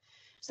pandemic.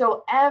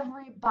 So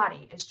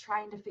everybody is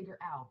trying to figure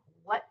out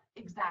what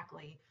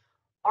exactly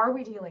are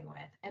we dealing with?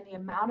 And the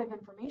amount of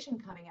information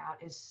coming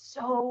out is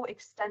so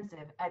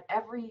extensive at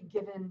every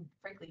given,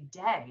 frankly,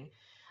 day.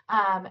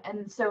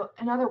 And so,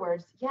 in other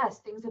words, yes,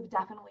 things have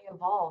definitely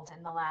evolved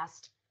in the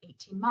last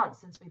 18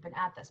 months since we've been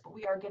at this, but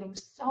we are getting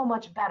so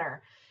much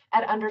better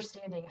at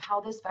understanding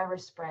how this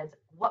virus spreads,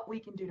 what we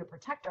can do to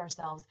protect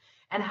ourselves,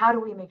 and how do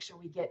we make sure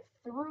we get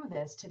through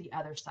this to the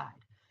other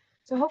side.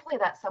 So hopefully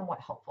that's somewhat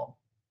helpful.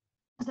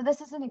 So this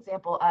is an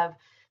example of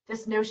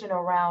this notion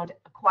around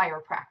choir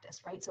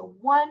practice, right? So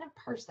one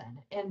person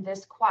in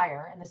this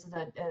choir, and this is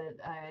an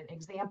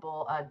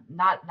example,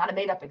 not a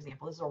made up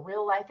example, this is a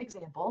real life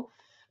example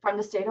from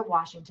the state of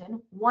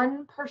Washington.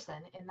 One person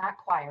in that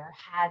choir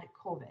had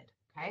COVID,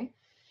 okay?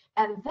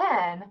 And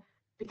then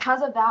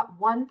because of that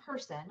one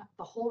person,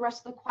 the whole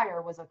rest of the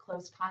choir was a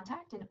close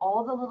contact, and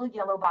all the little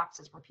yellow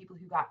boxes were people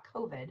who got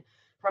COVID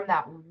from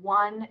that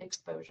one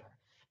exposure.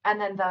 And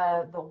then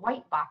the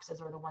white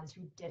boxes are the ones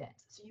who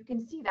didn't. So you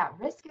can see that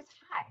risk is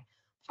high.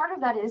 Part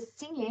of that is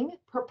singing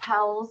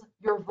propels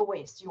your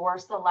voice, your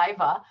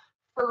saliva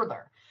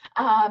further.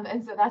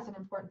 And so that's an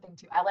important thing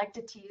too. I like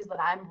to tease that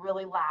I'm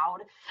really loud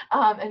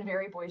and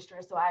very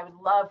boisterous. So I would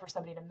love for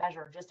somebody to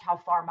measure just how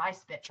far my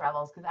spit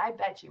travels, because I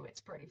bet you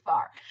it's pretty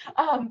far.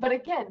 But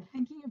again,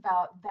 thinking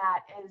about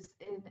that as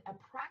in a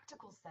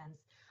practical sense,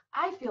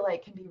 I feel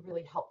like can be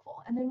really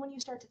helpful. And then when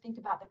you start to think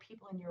about the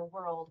people in your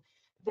world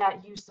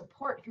that you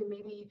support who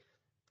maybe,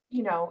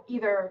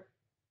 either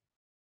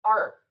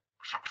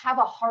have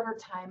a harder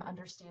time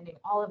understanding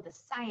all of the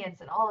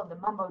science and all of the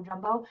mumbo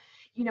jumbo,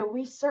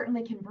 we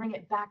certainly can bring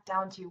it back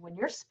down to when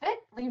your spit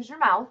leaves your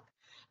mouth,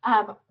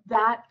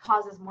 that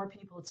causes more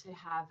people to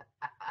have,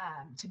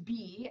 to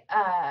be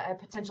a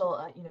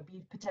potential,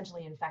 be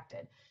potentially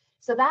infected.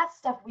 So that's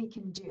stuff we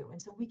can do.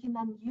 And so we can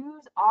then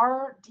use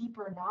our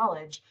deeper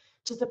knowledge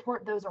to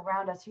support those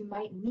around us who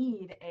might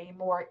need a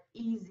more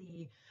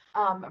easy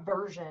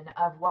version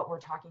of what we're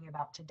talking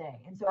about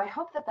today. And so I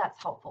hope that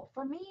that's helpful.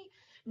 For me,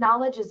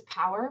 knowledge is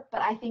power,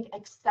 but I think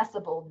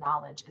accessible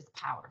knowledge is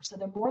power. So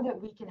the more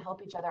that we can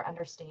help each other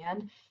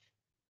understand,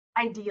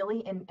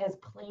 ideally in as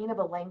plain of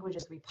a language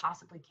as we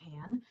possibly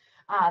can,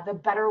 the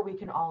better we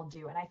can all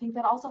do. And I think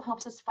that also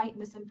helps us fight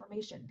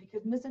misinformation,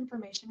 because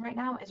misinformation right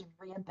now is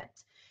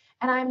rampant.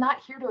 And I'm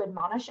not here to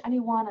admonish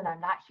anyone, and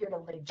I'm not here to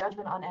lay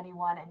judgment on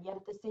anyone. And yet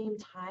at the same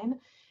time,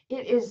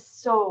 it is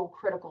so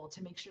critical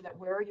to make sure that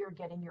where you're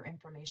getting your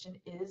information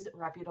is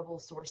reputable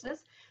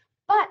sources.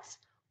 But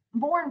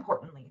more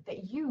importantly,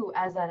 that you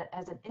as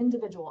an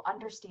individual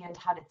understand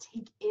how to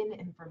take in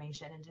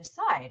information and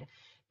decide,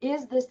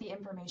 is this the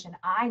information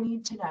I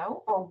need to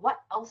know, or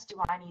what else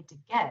do I need to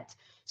get,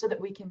 so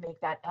that we can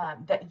make that,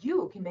 that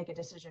you can make a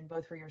decision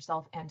both for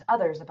yourself and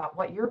others about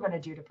what you're going to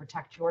do to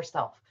protect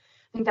yourself.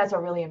 I think that's a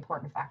really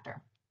important factor.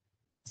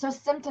 So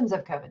symptoms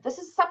of COVID. This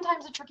is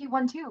sometimes a tricky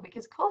one too,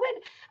 because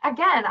COVID,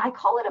 again, I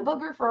call it a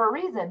booger for a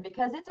reason,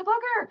 because it's a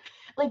booger.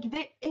 Like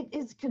it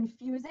is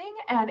confusing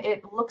and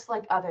it looks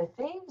like other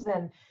things.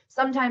 And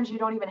sometimes you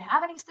don't even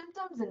have any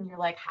symptoms and you're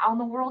like, how in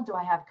the world do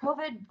I have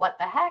COVID? What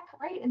the heck,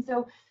 right? And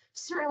so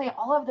certainly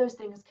all of those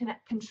things can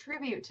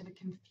contribute to the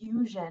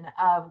confusion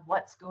of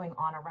what's going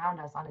on around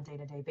us on a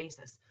day-to-day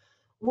basis.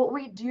 What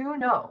we do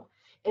know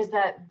is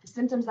that the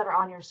symptoms that are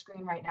on your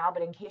screen right now,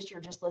 but in case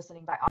you're just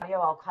listening by audio,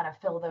 I'll kind of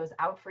fill those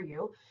out for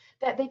you,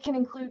 that they can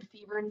include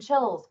fever and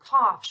chills,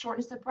 cough,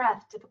 shortness of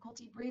breath,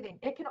 difficulty breathing.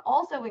 It can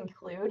also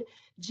include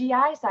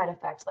GI side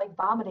effects like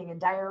vomiting and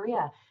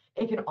diarrhea.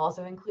 It can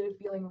also include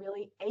feeling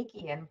really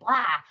achy and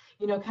blah,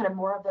 you know, kind of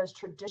more of those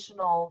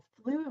traditional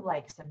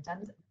flu-like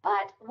symptoms.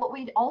 But what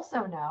we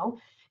also know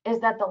is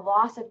that the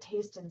loss of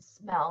taste and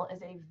smell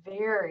is a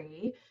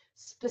very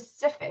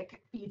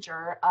specific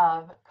feature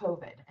of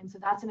COVID. And so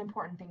that's an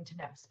important thing to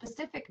know.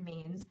 Specific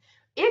means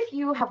if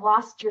you have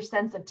lost your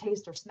sense of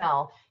taste or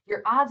smell,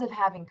 your odds of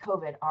having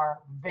COVID are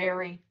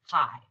very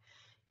high.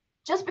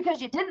 Just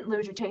because you didn't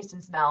lose your taste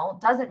and smell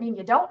doesn't mean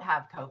you don't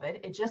have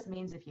COVID. It just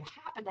means if you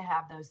happen to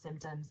have those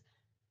symptoms,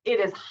 it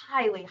is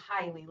highly,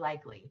 highly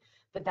likely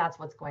that that's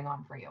what's going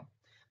on for you.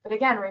 But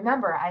again,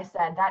 remember, I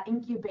said that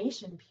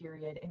incubation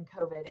period in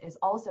COVID is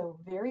also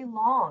very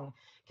long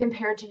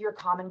compared to your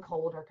common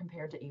cold or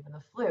compared to even the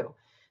flu.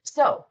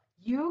 So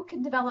you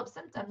can develop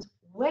symptoms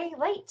way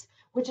late,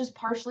 which is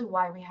partially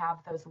why we have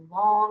those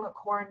long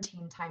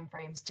quarantine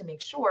timeframes to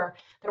make sure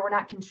that we're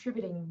not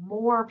contributing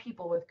more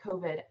people with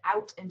COVID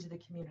out into the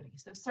community.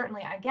 So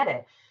certainly I get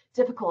it,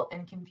 difficult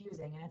and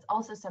confusing. And it's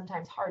also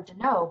sometimes hard to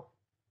know,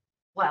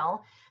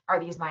 well, are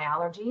these my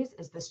allergies?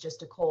 Is this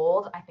just a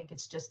cold? I think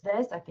it's just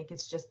this. I think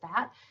it's just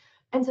that.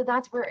 And so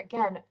that's where,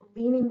 again,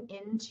 leaning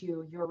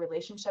into your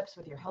relationships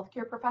with your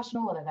healthcare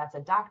professional, whether that's a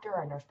doctor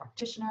or a nurse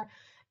practitioner,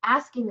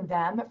 asking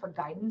them for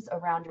guidance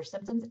around your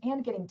symptoms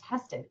and getting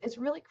tested is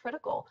really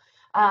critical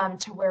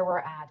to where we're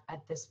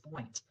at this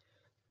point.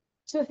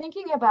 So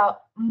thinking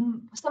about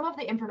some of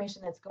the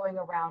information that's going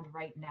around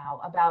right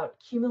now about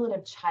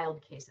cumulative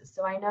child cases.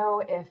 So I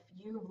know if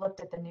you've looked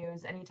at the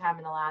news anytime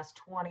in the last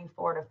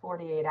 24 to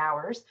 48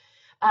 hours,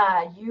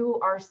 you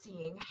are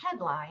seeing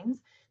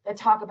headlines that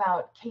talk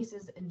about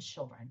cases in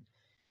children.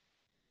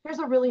 Here's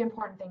a really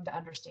important thing to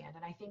understand,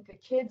 and I think the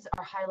kids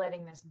are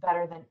highlighting this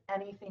better than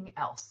anything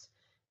else.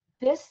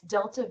 This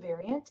Delta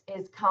variant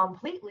is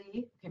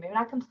completely, okay, maybe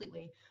not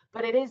completely,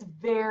 but it is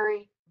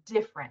very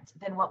different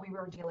than what we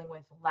were dealing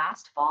with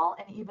last fall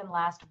and even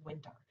last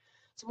winter.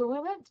 So when we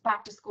went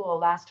back to school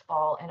last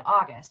fall in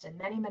August and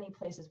many, many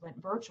places went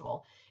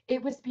virtual,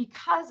 it was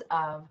because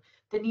of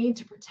the need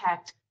to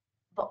protect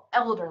the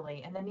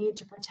elderly and the need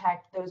to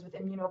protect those with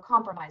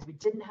immunocompromise. We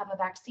didn't have a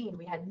vaccine.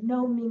 We had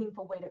no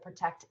meaningful way to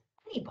protect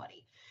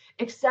anybody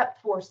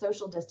except for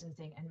social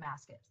distancing and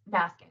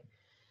masking.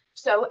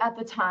 So at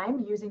the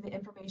time, using the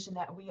information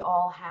that we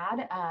all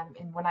had,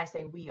 and when I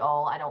say we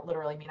all, I don't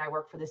literally mean I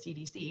work for the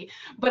CDC,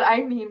 but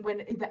I mean when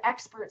the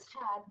experts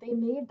had, they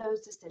made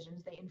those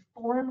decisions, they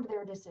informed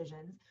their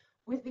decisions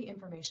with the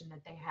information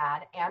that they had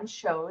and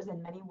chose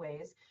in many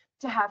ways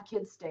to have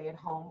kids stay at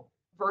home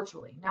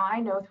virtually. Now I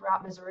know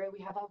throughout Missouri,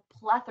 we have a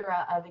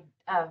plethora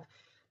of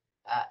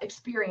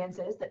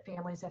experiences that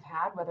families have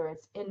had, whether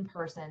it's in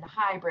person,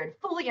 hybrid,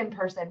 fully in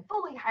person,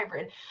 fully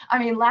hybrid. I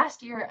mean,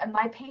 last year, and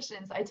my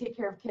patients, I take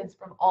care of kids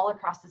from all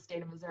across the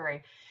state of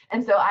Missouri.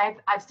 And so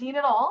I've seen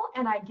it all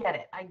and I get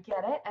it.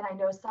 And I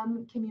know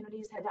some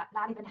communities had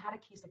not even had a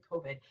case of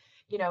COVID,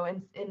 you know,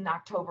 in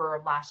October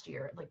of last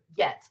year, like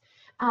yet.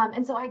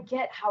 And so I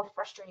get how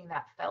frustrating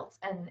that felt.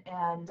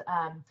 And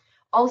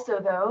also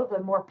though,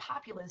 the more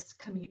populous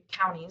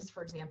counties,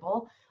 for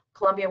example,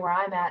 Columbia, where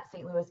I'm at,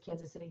 St. Louis,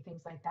 Kansas City,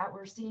 things like that,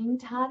 we're seeing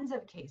tons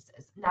of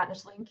cases, not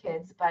necessarily in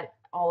kids, but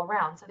all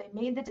around. So they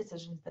made the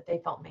decisions that they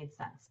felt made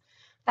sense.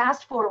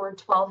 Fast forward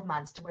 12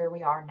 months to where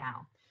we are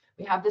now.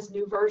 We have this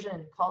new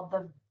version called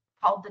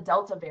the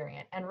Delta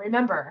variant. And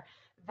remember,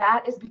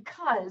 that is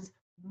because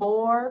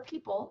more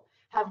people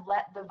have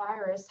let the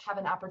virus have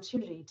an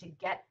opportunity to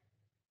get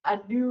a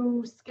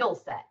new skill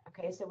set.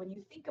 Okay, so when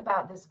you think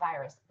about this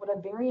virus, what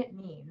a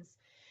variant means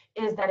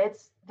is that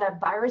it's the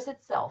virus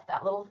itself,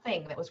 that little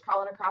thing that was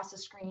crawling across the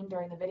screen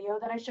during the video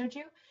that I showed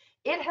you,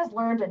 it has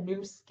learned a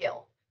new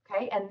skill,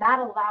 okay? And that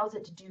allows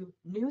it to do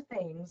new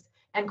things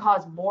and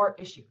cause more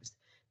issues.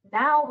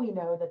 Now we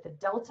know that the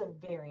Delta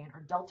variant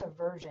or Delta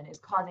version is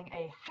causing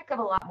a heck of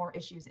a lot more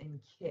issues in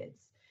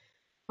kids.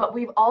 But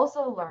we've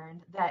also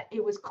learned that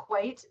it was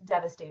quite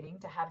devastating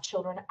to have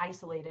children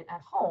isolated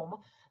at home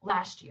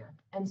last year.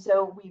 And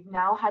so we've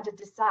now had to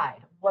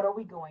decide, what are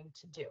we going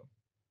to do?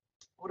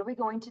 What are we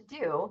going to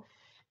do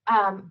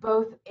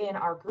both in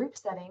our group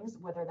settings,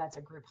 whether that's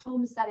a group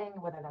home setting,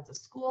 whether that's a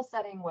school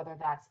setting, whether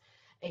that's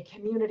a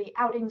community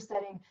outing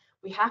setting.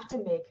 We have to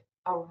make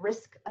a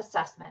risk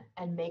assessment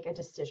and make a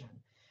decision.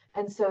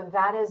 And so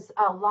that is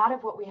a lot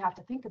of what we have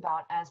to think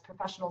about as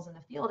professionals in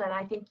the field. And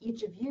I think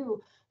each of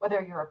you,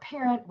 whether you're a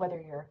parent, whether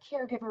you're a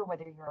caregiver,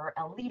 whether you're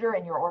a leader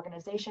in your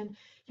organization,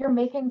 you're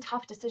making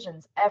tough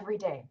decisions every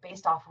day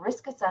based off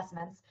risk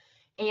assessments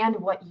and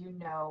what you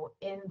know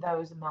in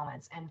those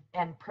moments,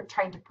 and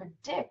trying to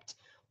predict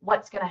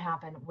what's going to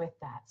happen with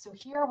that. So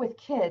here with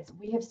kids,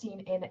 we have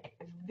seen a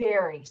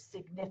very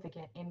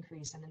significant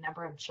increase in the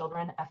number of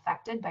children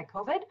affected by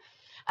COVID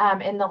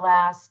in the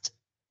last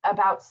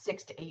about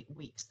 6 to 8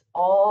 weeks,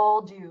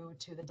 all due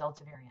to the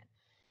Delta variant.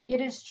 It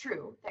is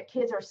true that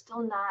kids are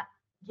still not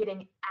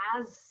getting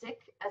as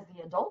sick as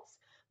the adults,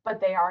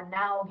 but they are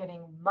now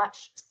getting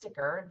much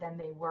sicker than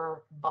they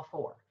were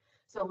before.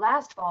 So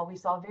last fall, we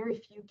saw very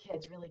few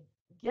kids really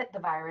get the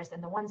virus,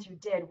 and the ones who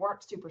did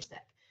weren't super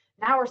sick.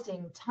 Now we're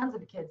seeing tons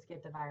of kids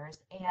get the virus,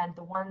 and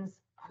the ones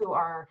who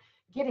are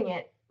getting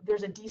it,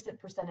 there's a decent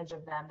percentage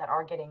of them that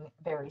are getting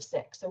very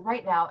sick. So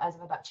right now, as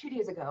of about 2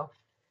 days ago,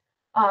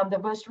 the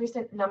most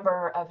recent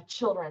number of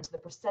children, so the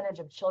percentage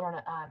of children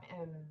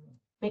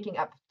making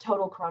up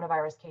total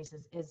coronavirus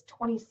cases is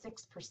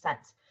 26%.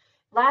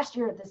 Last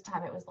year at this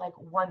time, it was like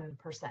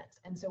 1%.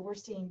 And so we're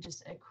seeing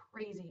just a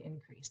crazy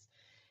increase.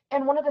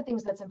 And one of the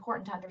things that's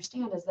important to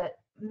understand is that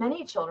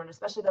many children,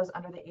 especially those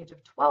under the age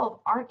of 12,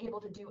 aren't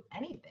able to do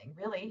anything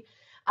really,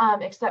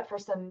 except for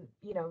some,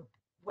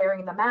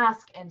 wearing the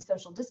mask and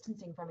social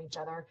distancing from each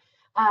other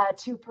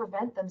to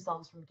prevent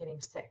themselves from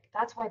getting sick.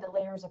 That's why the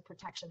layers of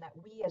protection that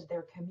we as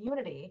their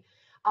community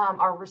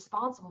are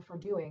responsible for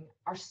doing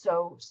are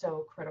so,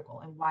 so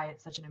critical, and why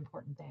it's such an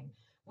important thing.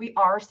 We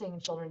are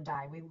seeing children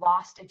die. We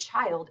lost a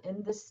child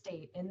in this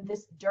state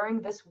during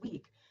this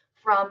week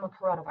from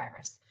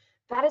coronavirus.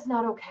 That is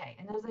not okay.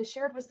 And as I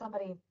shared with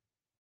somebody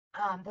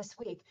this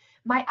week,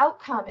 my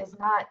outcome is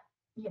not,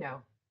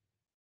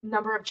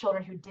 number of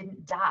children who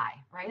didn't die,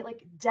 right?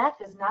 Like,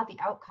 death is not the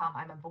outcome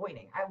I'm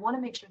avoiding. I want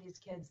to make sure these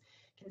kids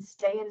can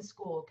stay in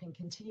school, can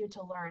continue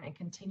to learn, and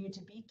continue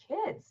to be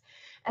kids.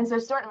 And so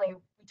certainly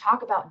we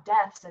talk about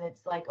deaths and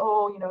it's like,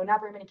 oh,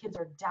 not very many kids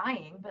are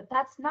dying, but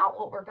that's not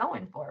what we're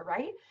going for,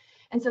 right?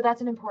 And so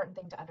that's an important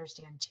thing to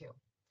understand too.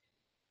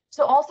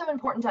 So also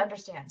important to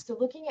understand, so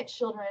looking at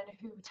children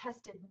who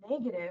tested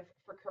negative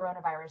for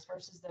coronavirus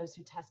versus those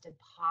who tested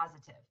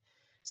positive.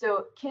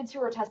 So kids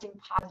who are testing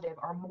positive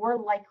are more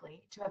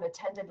likely to have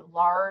attended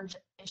large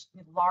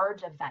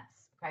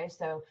events, okay?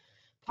 So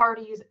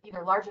parties,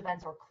 either large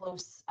events or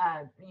close,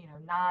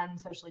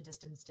 non-socially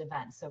distanced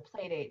events. So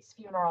play dates,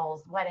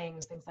 funerals,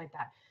 weddings, things like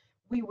that.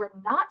 We were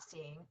not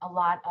seeing a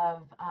lot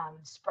of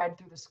spread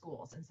through the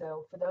schools. And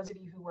so for those of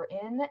you who were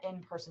in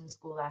in-person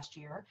school last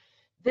year,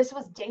 this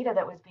was data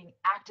that was being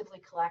actively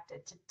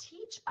collected to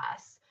teach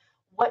us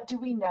what do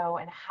we know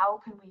and how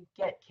can we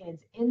get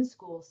kids in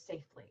school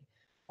safely.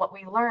 What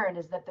we learned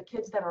is that the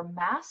kids that are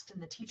masked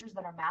and the teachers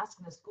that are masked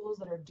and the schools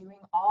that are doing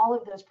all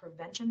of those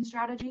prevention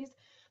strategies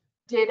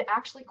did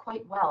actually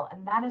quite well.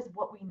 And that is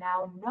what we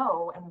now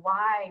know, and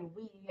why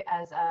we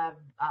as a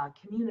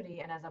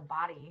community and as a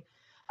body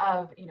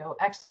of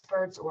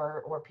experts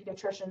or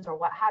pediatricians or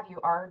what have you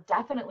are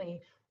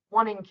definitely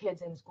wanting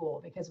kids in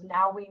school, because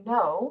now we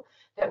know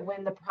that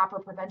when the proper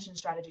prevention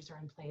strategies are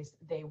in place,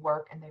 they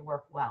work, and they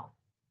work well.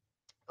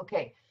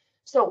 Okay,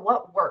 so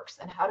what works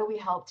and how do we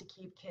help to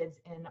keep kids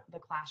in the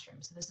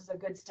classroom? So this is a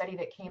good study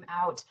that came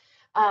out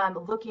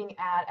looking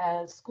at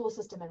a school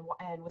system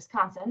in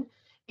Wisconsin,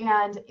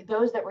 and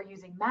those that were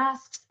using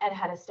masks and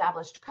had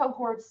established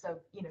cohorts, so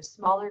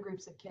smaller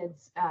groups of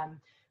kids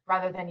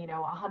rather than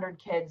 100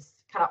 kids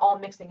kind of all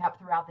mixing up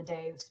throughout the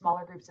day,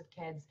 smaller groups of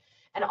kids,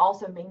 and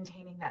also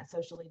maintaining that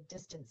socially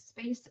distanced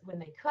space when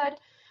they could,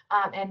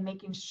 and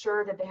making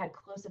sure that they had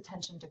close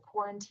attention to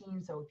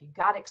quarantine. So if you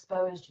got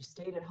exposed, you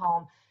stayed at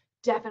home,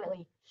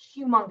 definitely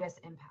humongous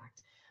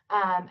impact.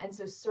 And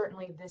so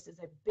certainly this is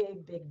a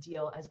big, big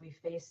deal as we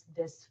face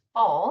this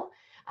fall.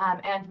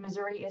 And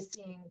Missouri is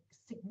seeing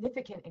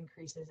significant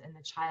increases in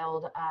the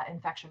child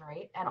infection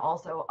rate, and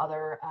also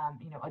other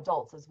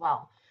adults as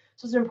well.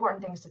 So those are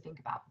important things to think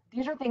about.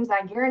 These are things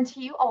I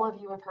guarantee you all of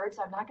you have heard,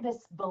 so I'm not going to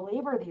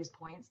belabor these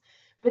points.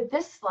 But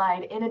this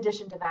slide, in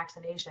addition to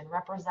vaccination,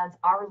 represents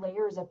our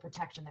layers of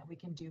protection that we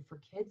can do for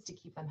kids to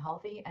keep them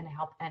healthy and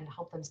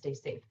help them stay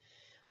safe.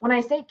 When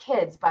I say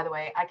kids, by the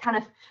way,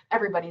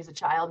 everybody's a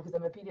child because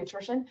I'm a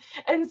pediatrician.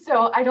 And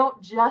so I don't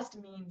just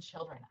mean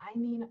children, I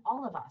mean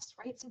all of us,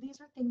 right? So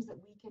these are things that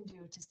we can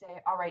do to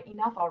say, all right,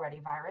 enough already,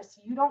 virus.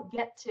 You don't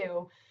get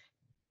to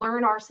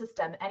learn our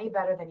system any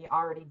better than you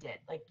already did.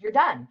 Like, you're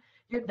done,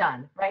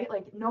 right?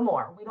 Like, no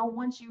more. We don't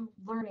want you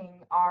learning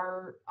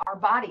our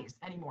bodies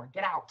anymore.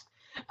 Get out.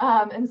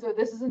 And so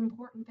this is an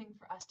important thing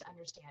for us to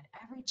understand.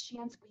 Every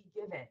chance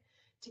we give it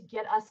to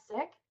get us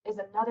sick is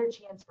another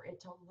chance for it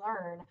to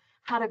learn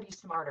how to be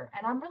smarter.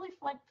 And I'm really,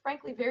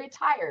 frankly, very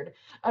tired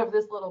of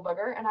this little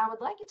booger, and I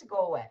would like it to go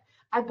away.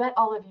 I bet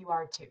all of you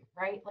are too,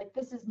 right? Like,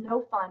 this is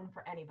no fun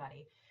for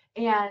anybody.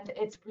 And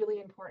it's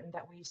really important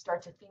that we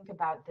start to think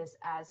about this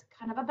as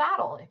kind of a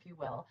battle, if you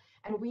will.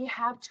 And we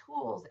have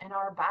tools in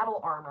our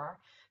battle armor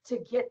to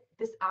get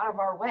this out of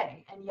our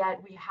way. And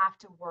yet we have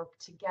to work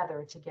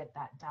together to get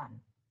that done.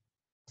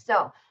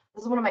 So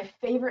this is one of my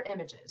favorite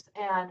images.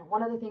 And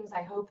one of the things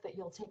I hope that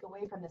you'll take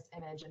away from this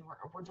image, and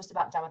we're just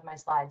about done with my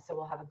slides, so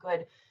we'll have a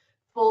good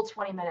full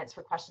 20 minutes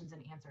for questions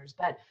and answers.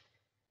 But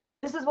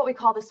this is what we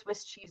call the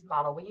Swiss cheese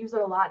model. We use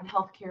it a lot in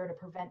healthcare to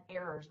prevent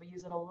errors. We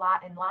use it a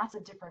lot in lots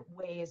of different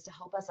ways to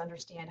help us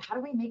understand how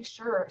do we make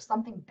sure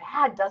something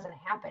bad doesn't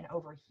happen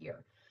over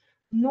here.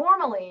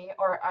 Normally,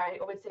 or I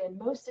would say in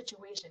most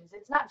situations,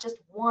 it's not just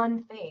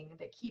one thing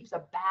that keeps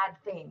a bad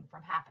thing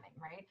from happening,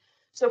 right?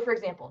 So for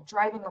example,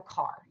 driving a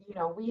car,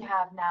 we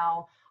have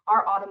now,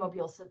 our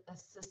automobile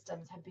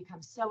systems have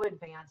become so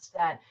advanced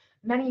that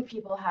many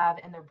people have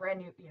in their brand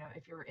new,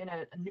 if you're in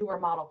a newer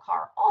model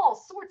car, all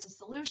sorts of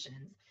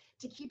solutions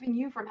to keeping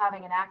you from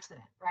having an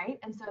accident, right?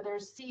 And so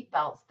there's seat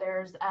belts,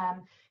 there's,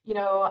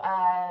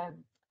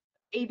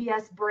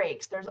 ABS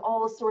brakes, there's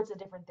all sorts of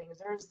different things.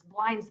 There's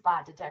blind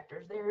spot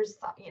detectors, there's,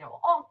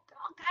 all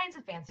kinds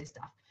of fancy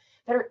stuff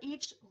that are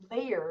each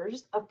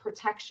layers of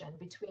protection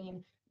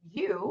between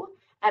you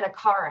and a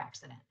car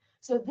accident.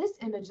 So this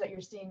image that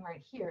you're seeing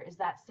right here is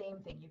that same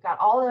thing. You've got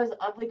all those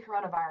ugly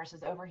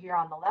coronaviruses over here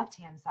on the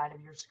left-hand side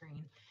of your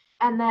screen.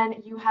 And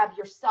then you have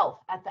yourself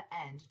at the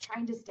end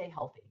trying to stay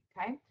healthy,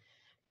 okay?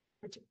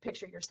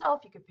 Picture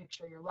yourself, you could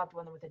picture your loved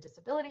one with a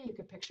disability, you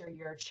could picture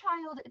your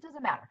child, it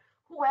doesn't matter.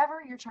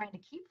 Whoever you're trying to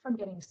keep from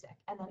getting sick.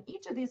 And then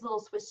each of these little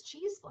Swiss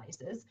cheese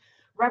slices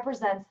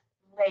represents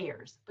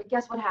layers. But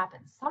guess what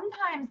happens?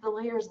 Sometimes the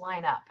layers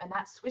line up and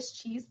that Swiss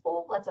cheese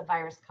bowl lets a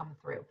virus come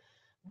through.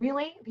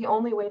 Really, the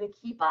only way to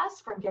keep us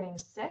from getting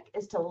sick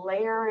is to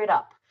layer it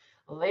up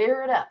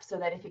so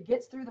that if it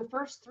gets through the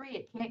first three,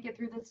 it can't get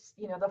through this,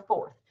 the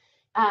fourth.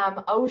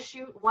 Oh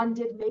shoot, one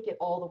did make it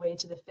all the way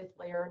to the fifth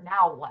layer.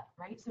 Now what,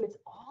 right? So it's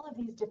all of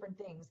these different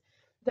things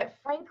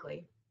that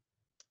frankly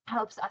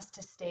helps us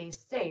to stay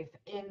safe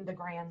in the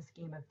grand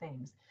scheme of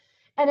things.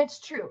 And it's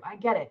true, I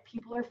get it.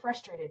 People are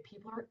frustrated,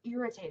 people are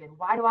irritated.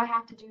 Why do I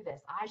have to do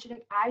this? I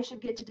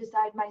should get to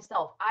decide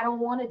myself. I don't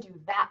want to do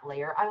that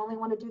layer. I only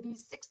want to do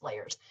these 6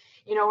 layers,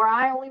 or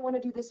I only want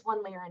to do this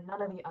one layer and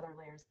none of the other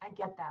layers. I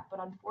get that.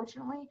 But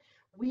unfortunately,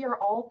 we are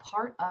all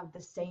part of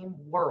the same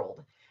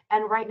world.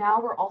 And right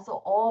now, we're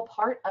also all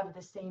part of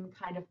the same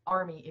kind of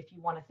army, if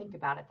you want to think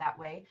about it that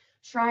way,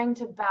 trying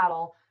to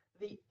battle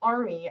the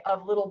army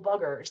of little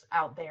buggers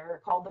out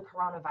there called the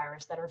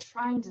coronavirus that are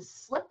trying to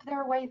slip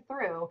their way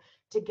through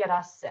to get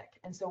us sick.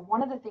 And so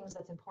one of the things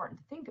that's important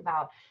to think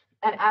about,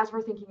 and as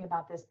we're thinking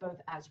about this both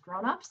as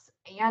grown-ups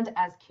and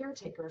as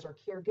caretakers or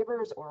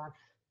caregivers or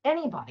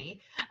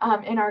anybody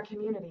in our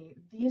community,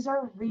 these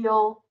are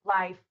real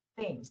life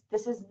things.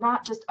 This is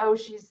not just, oh,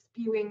 she's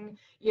spewing,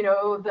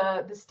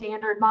 the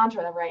standard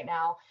mantra right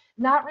now.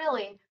 Not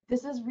really.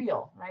 This is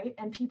real, right?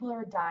 And people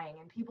are dying,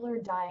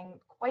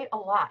 quite a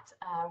lot.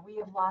 We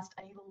have lost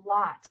a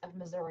lot of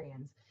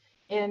Missourians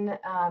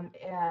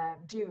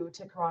due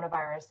to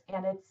coronavirus,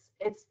 and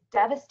it's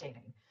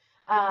devastating.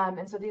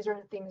 And so these are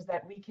the things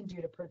that we can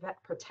do to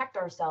protect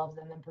ourselves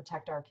and then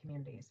protect our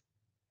communities.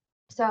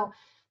 So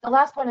the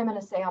last point I'm going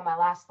to say on my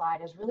last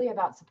slide is really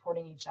about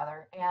supporting each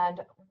other. And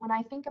when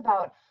I think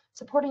about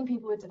supporting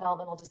people with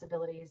developmental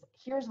disabilities,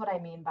 here's what I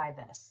mean by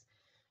this.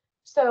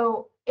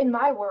 So in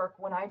my work,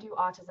 when I do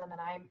autism and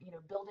I'm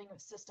building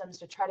systems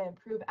to try to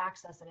improve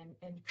access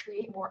and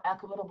create more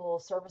equitable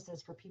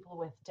services for people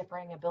with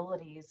differing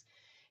abilities,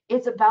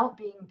 it's about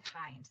being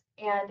kind.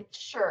 And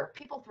sure,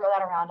 people throw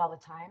that around all the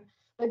time,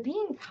 but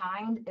being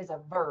kind is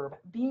a verb.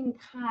 Being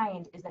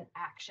kind is an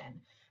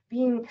action.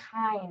 Being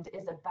kind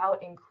is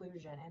about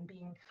inclusion, and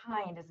being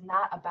kind is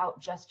not about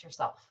just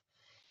yourself.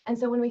 And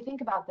so when we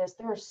think about this,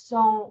 there are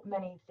so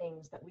many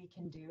things that we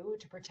can do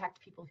to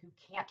protect people who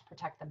can't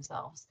protect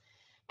themselves.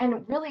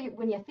 And really,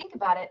 when you think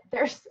about it,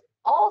 there's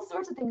all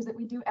sorts of things that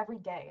we do every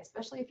day,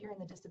 especially if you're in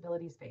the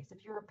disability space.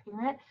 If you're a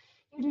parent,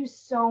 you do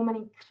so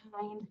many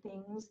kind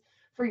things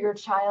for your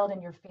child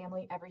and your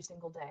family every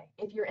single day.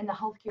 If you're in the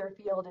healthcare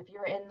field, if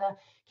you're in the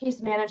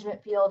case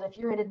management field, if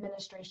you're in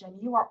administration,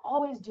 you are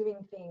always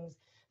doing things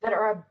that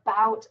are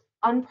about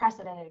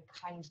unprecedented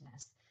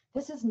kindness.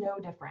 This is no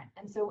different.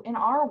 And so in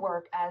our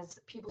work as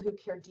people who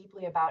care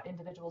deeply about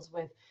individuals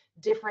with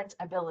different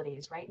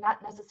abilities, right?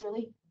 Not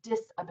necessarily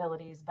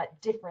disabilities, but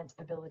different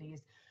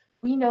abilities,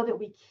 we know that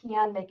we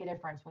can make a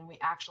difference when we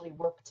actually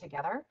work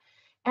together.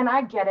 And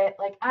I get it.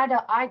 Like,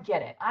 I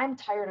get it. I'm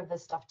tired of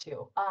this stuff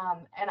too.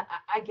 And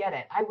I get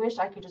it. I wish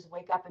I could just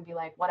wake up and be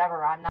like,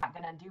 whatever, I'm not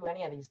going to do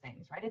any of these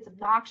things, right? It's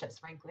obnoxious,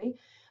 frankly,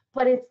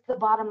 but it's the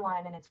bottom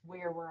line and it's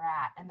where we're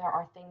at. And there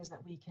are things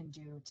that we can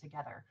do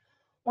together.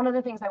 one of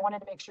the things I wanted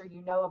to make sure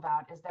you know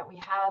about is that we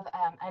have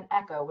an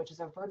ECHO, which is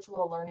a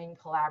virtual learning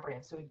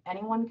collaborative. So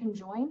anyone can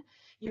join,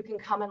 you can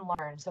come and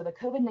learn. So the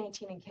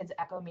COVID-19 and Kids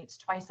ECHO meets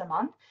twice a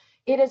month.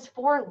 It is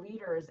for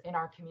leaders in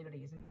our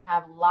communities. We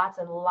have lots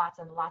and lots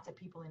and lots of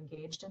people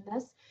engaged in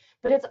this,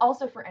 but it's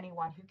also for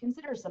anyone who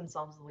considers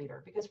themselves a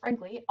leader, because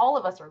frankly, all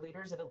of us are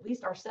leaders of at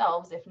least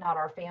ourselves, if not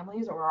our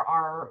families or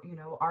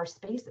our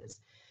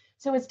spaces.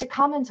 So it's to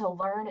come and to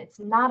learn.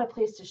 It's not a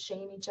place to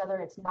shame each other.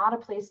 It's not a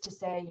place to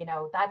say,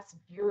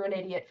 you're an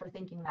idiot for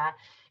thinking that.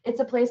 It's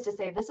a place to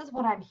say, this is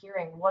what I'm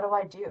hearing. What do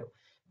I do?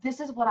 This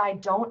is what I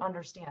don't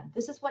understand.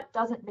 This is what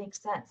doesn't make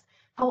sense.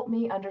 Help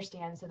me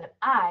understand so that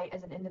I,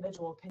 as an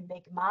individual, can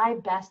make my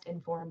best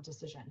informed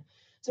decision.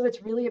 So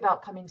it's really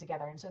about coming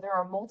together. And so there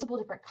are multiple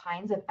different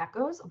kinds of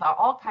ECHOs about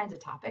all kinds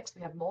of topics.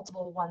 We have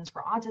multiple ones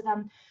for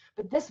autism,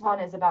 but this one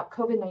is about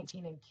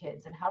COVID-19 and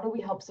kids, and how do we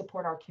help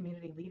support our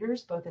community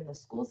leaders, both in the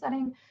school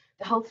setting,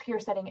 the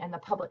healthcare setting, and the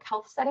public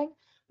health setting,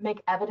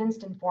 make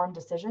evidence-informed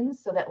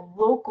decisions so that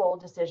local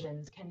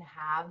decisions can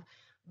have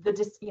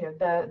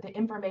the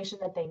information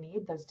that they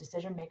need. Those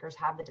decision makers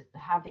have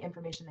the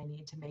information they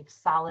need to make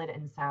solid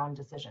and sound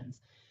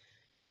decisions.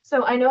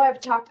 So I know I've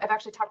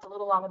actually talked a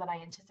little longer than I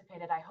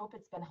anticipated. I hope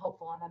it's been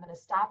helpful, and I'm going to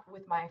stop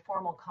with my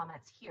formal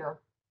comments here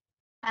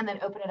and then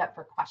open it up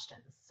for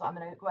questions. So I'm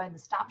going to go ahead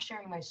and stop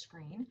sharing my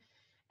screen,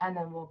 and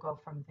then we'll go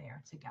from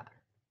there together.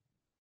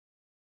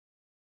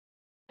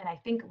 And I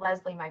think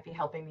Leslie might be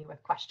helping me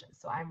with questions.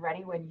 So I'm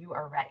ready when you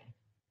are ready.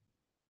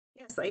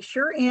 Yes, I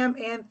sure am.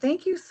 And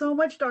thank you so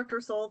much, Dr.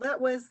 Soul. That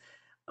was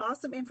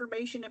awesome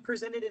information and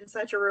presented in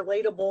such a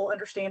relatable,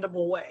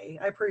 understandable way.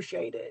 I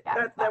appreciate it.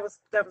 Yeah,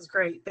 that was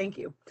great. Thank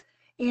you.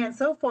 And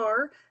so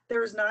far,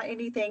 there's not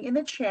anything in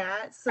the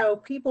chat. So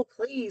people,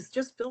 please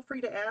just feel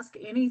free to ask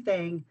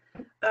anything.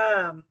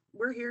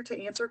 We're here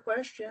to answer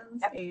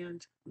questions. Yep.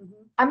 And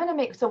I'm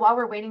going to so while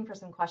we're waiting for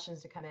some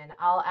questions to come in,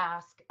 I'll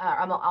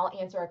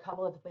answer a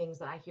couple of things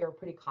that I hear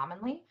pretty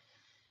commonly.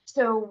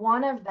 So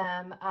one of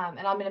them, and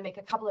I'm going to make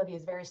a couple of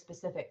these very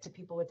specific to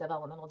people with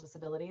developmental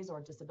disabilities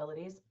or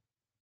disabilities.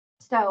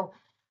 So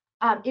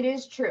it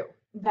is true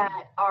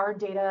that our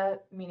data,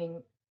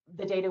 meaning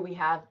the data we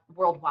have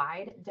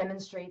worldwide,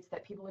 demonstrates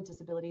that people with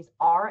disabilities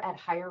are at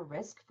higher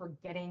risk for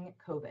getting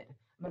COVID.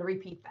 I'm going to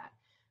repeat that.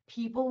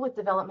 People with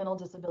developmental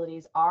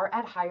disabilities are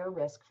at higher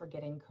risk for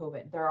getting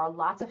COVID. There are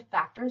lots of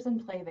factors in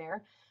play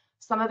there.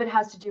 Some of it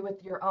has to do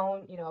with your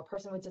own, a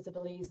person with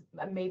disabilities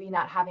maybe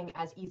not having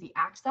as easy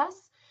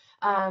access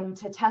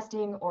to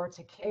testing or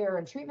to care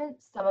and treatment.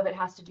 Some of it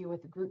has to do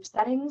with group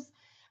settings.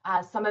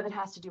 Some of it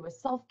has to do with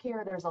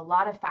self-care. There's a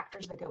lot of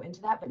factors that go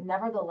into that, but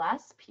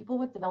nevertheless, people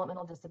with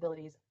developmental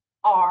disabilities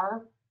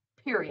are,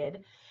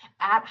 period,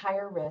 at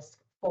higher risk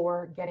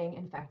for getting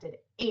infected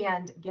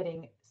and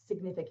getting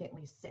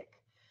significantly sick.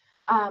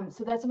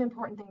 So that's an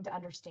important thing to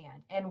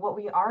understand. And what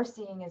we are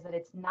seeing is that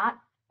it's not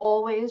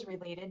always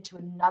related to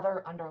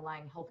another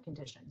underlying health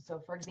condition.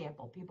 So for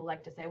example, people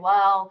like to say,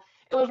 well,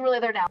 it was really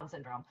their Down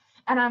syndrome.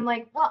 And I'm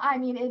like, well, I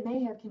mean, it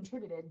may have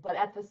contributed, but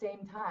at the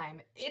same time,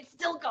 it's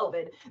still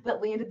COVID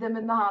that landed them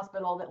in the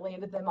hospital, that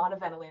landed them on a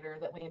ventilator,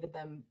 that landed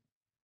them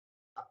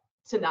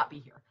to not be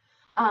here.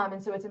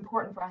 And so it's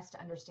important for us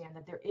to understand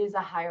that there is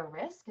a higher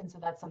risk. And so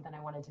that's something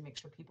I wanted to make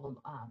sure people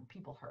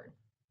heard.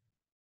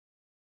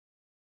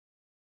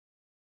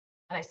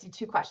 And I see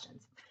two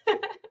questions.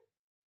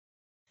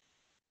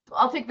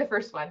 I'll take the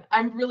first one.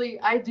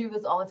 I do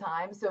this all the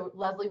time. So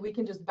Leslie, we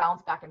can just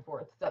bounce back and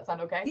forth. Does that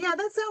sound okay? yeah,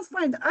 that sounds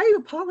fine. I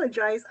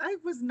apologize. I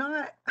was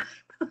not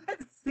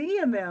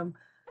seeing them.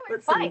 No,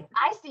 it's fine.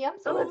 I see them.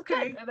 So it's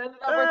okay. Good. And then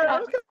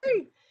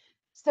okay.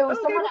 So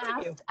okay, someone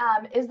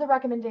asked, is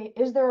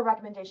there a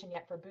recommendation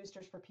yet for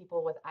boosters for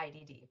people with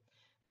IDD?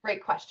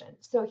 Great question.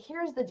 So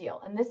here's the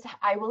deal, and this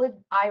I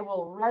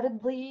will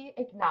readily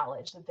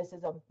acknowledge that this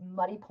is a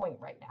muddy point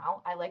right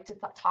now. I like to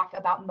talk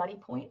about muddy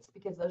points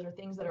because those are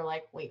things that are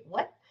like, wait,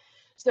 what?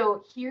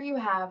 So here you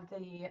have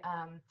the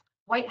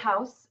White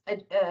House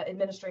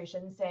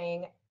administration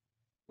saying,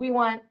 we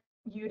want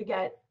you to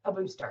get a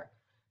booster.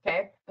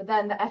 Okay, but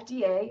then the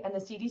FDA and the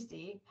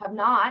CDC have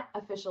not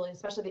officially,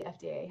 especially the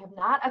FDA, have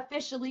not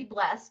officially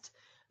blessed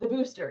the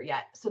booster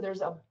yet. So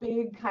there's a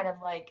big kind of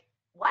like,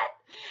 what?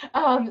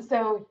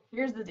 So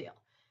here's the deal.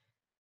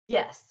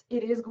 Yes,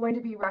 it is going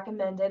to be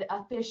recommended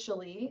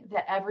officially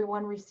that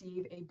everyone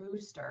receive a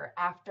booster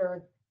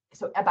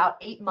so about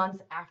 8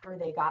 months after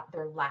they got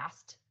their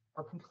last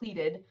or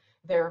completed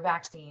their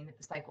vaccine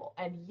cycle.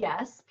 And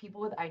yes,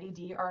 people with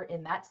IDD are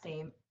in that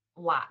same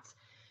lot.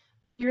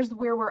 Here's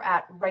where we're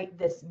at right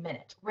this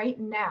minute. Right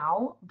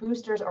now,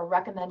 boosters are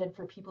recommended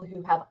for people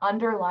who have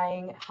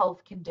underlying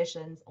health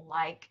conditions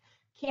like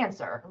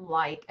cancer,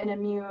 like an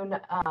immune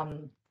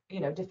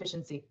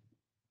deficiency,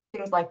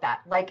 things like that,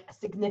 like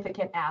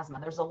significant asthma.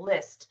 There's a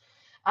list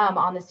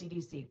on the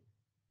CDC.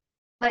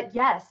 But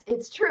yes,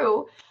 it's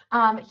true.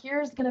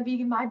 Here's going to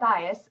be my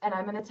bias, and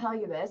I'm going to tell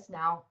you this.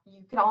 Now,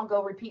 you can all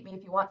go repeat me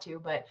if you want to,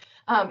 but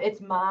it's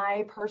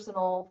my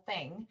personal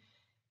thing.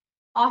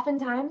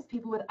 Oftentimes,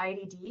 people with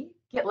IDD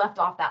get left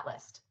off that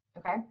list.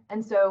 Okay.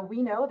 And so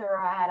we know they're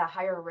at a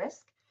higher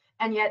risk,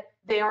 and yet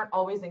they aren't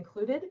always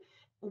included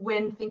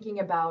when thinking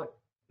about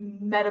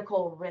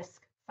medical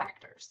risk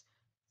factors.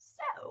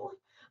 So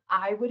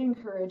I would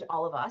encourage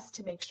all of us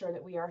to make sure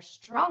that we are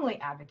strongly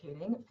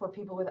advocating for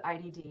people with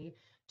IDD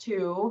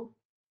to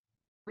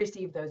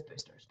receive those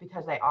boosters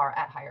because they are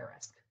at higher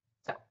risk.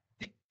 So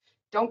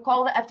don't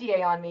call the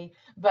FDA on me,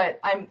 but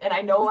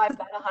I know I've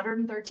got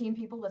 113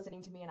 people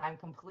listening to me, and I'm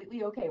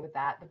completely okay with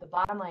that. But the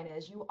bottom line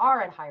is you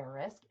are at higher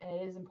risk, and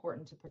it is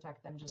important to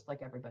protect them just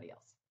like everybody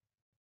else.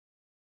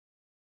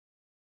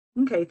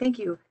 Okay, thank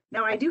you.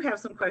 Now I do have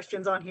some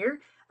questions on here.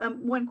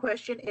 One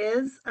question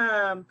is,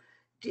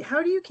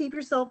 how do you keep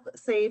yourself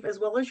safe as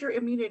well as your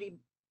immunity?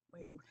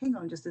 Wait, hang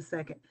on just a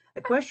second.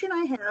 A question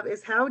I have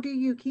is, how do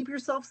you keep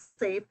yourself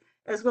safe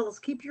as well as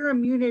keep your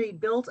immunity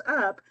built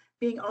up,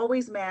 being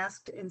always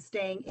masked and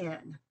staying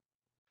in?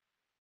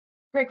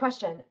 Great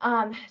question.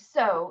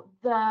 So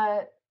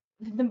the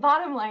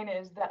bottom line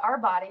is that our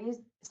bodies,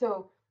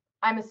 so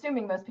I'm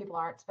assuming most people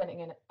aren't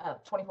spending in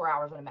 24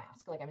 hours in a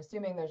mask. Like I'm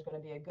assuming there's going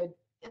to be a good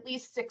at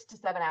least 6 to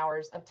 7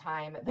 hours of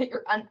time that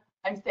you're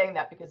I'm saying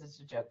that because it's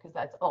a joke, because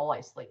that's all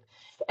I sleep.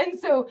 And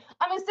so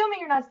I'm assuming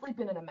you're not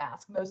sleeping in a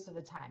mask most of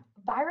the time.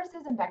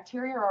 Viruses and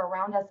bacteria are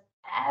around us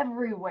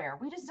everywhere.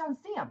 We just don't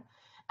see them.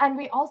 And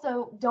we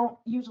also don't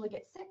usually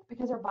get sick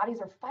because our bodies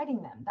are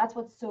fighting them. That's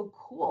what's so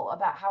cool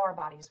about how our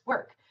bodies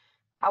work.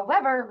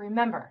 However,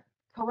 remember,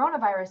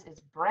 coronavirus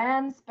is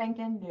brand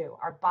spanking new.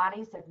 Our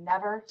bodies have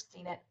never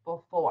seen it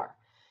before.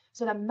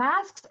 So the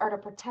masks are to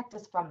protect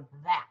us from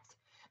that.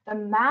 The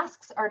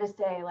masks are to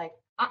say, like,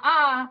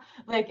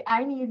 like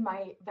I need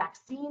my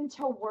vaccine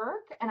to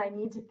work and I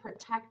need to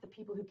protect the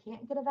people who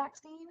can't get a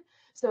vaccine.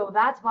 So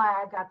that's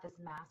why I've got this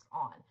mask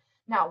on.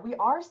 Now, we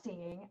are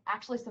seeing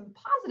actually some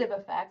positive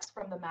effects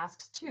from the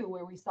masks too,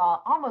 where we saw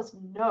almost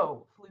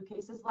no flu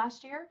cases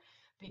last year.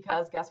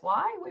 Because guess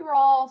why? We were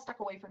all stuck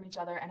away from each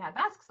other and had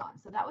masks on.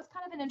 So that was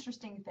kind of an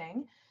interesting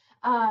thing.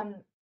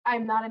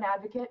 I'm not an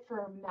advocate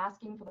for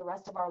masking for the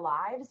rest of our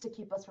lives to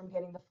keep us from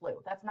getting the flu.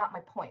 That's not my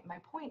point. My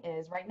point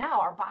is right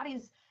now, our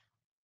bodies,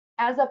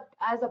 as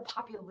a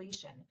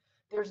population,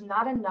 there's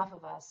not enough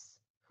of us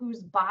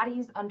whose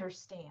bodies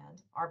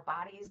understand, our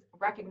bodies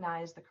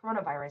recognize the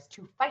coronavirus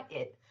to fight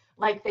it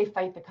like they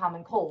fight the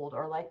common cold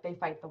or like they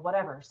fight the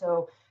whatever.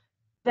 So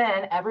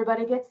then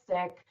everybody gets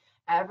sick.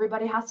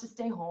 Everybody has to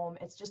stay home.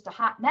 It's just a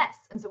hot mess.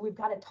 And so we've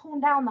got to tone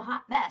down the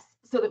hot mess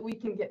so that we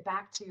can get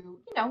back to,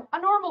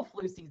 a normal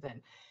flu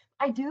season.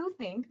 I do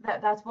think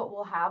that that's what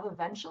we'll have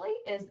eventually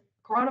is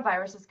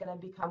coronavirus is going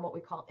to become what we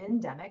call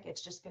endemic.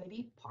 It's just going to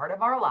be part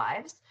of our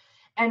lives.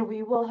 And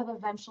we will have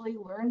eventually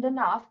learned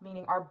enough,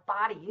 meaning our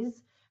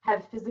bodies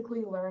have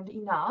physically learned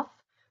enough.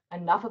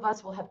 Enough of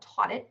us will have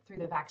taught it through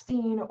the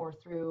vaccine or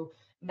through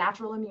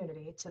natural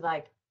immunity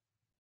to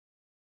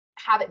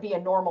have it be a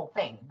normal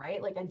thing,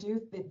 right? Like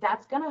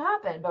that's going to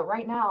happen, but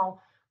right now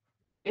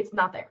it's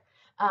not there.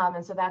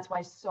 And so that's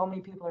why so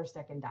many people are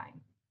sick and dying.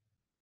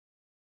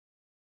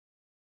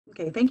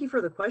 Okay, thank you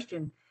for the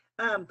question.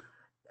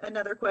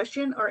 Another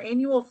question, are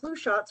annual flu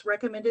shots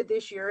recommended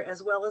this year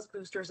as well as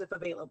boosters if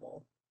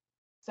available?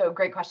 So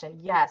great question.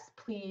 Yes,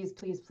 please,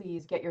 please,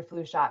 please get your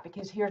flu shot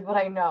because here's what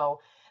I know.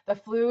 The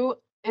flu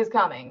is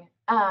coming.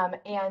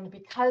 And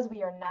because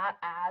we are not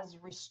as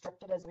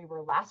restricted as we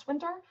were last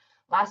winter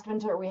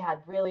we had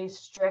really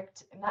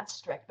not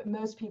strict, but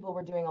most people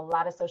were doing a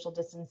lot of social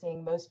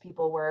distancing. Most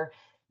people were,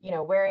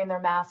 wearing their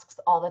masks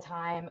all the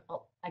time.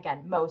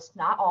 Again, most,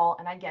 not all.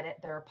 And I get it.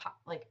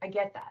 I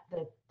get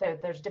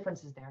that there's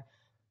differences there.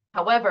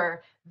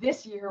 However,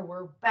 this year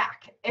we're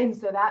back. And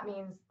so that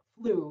means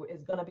flu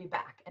is going to be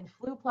back, and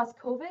flu plus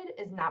COVID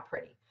is not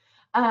pretty.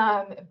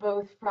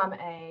 Both from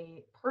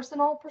a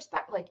personal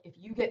perspective, like if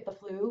you get the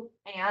flu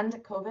and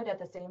COVID at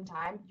the same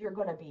time, you're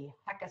going to be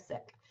hecka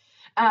sick.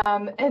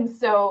 And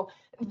so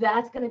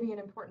that's going to be an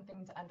important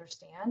thing to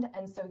understand.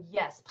 And so,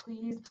 yes,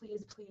 please,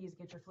 please, please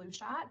get your flu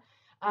shot.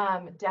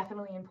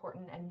 Definitely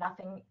important, and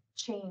nothing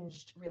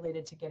changed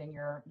related to getting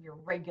your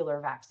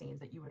regular vaccines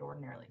that you would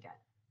ordinarily get.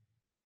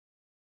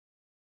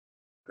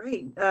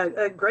 Great.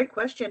 A great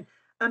question.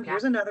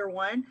 Here's another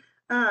one.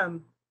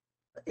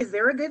 Is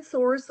there a good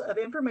source of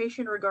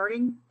information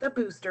regarding the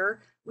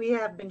booster? We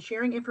have been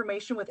sharing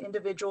information with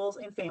individuals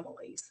and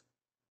families.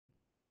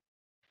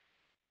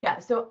 Yeah,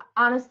 so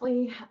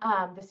honestly,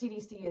 the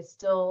CDC is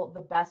still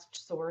the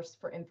best source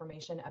for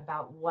information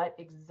about what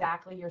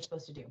exactly you're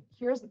supposed to do.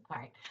 All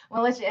right, I'm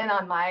gonna let you in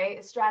on my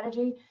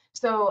strategy.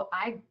 So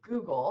I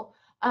Google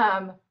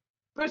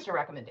booster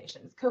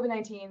recommendations,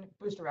 COVID-19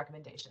 booster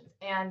recommendations.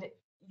 And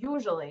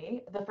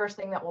usually the first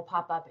thing that will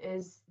pop up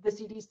is the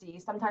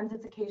CDC. Sometimes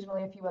it's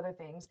occasionally a few other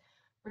things.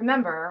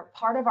 Remember,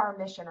 part of our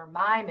mission, or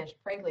my mission,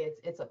 frankly,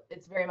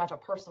 it's very much a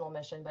personal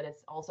mission, but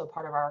it's also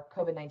part of our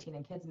COVID-19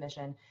 and kids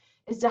mission,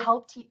 is to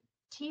help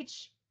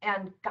teach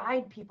and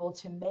guide people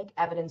to make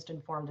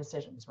evidence-informed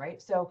decisions, right?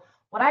 So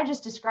what I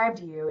just described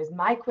to you is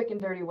my quick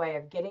and dirty way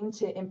of getting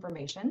to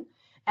information,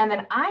 and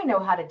then I know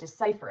how to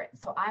decipher it.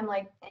 So I'm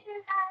like,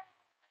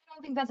 I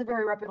don't think that's a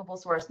very reputable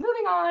source.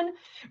 Moving on,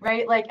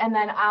 right? Like, and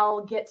then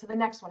I'll get to the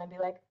next one and be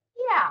like,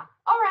 yeah,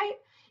 all right.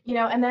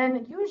 And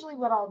then usually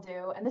what I'll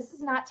do, and this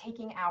is not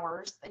taking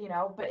hours,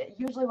 but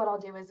usually what I'll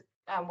do is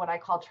what I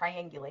call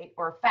triangulate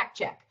or fact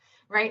check,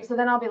 right? So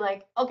then I'll be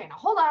like, okay, now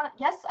hold on.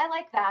 Yes, I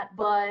like that,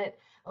 but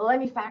let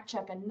me fact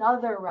check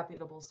another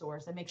reputable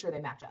source and make sure they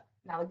match up.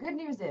 Now, the good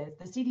news is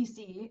the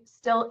CDC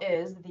still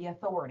is the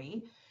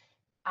authority.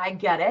 I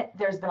get it.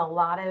 There's been a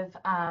lot of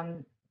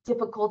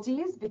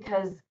difficulties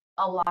because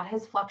a lot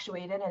has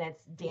fluctuated and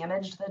it's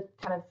damaged the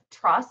kind of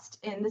trust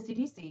in the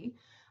CDC.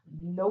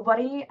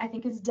 Nobody, I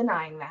think, is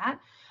denying that.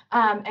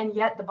 And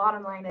yet the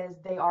bottom line is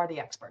they are the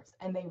experts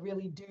and they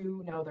really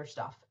do know their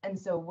stuff. And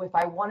so if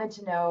I wanted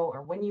to know,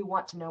 or when you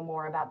want to know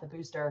more about the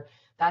booster,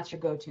 that's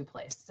your go-to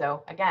place.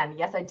 So again,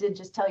 yes, I did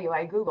just tell you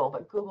I Google,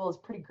 but Google is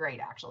pretty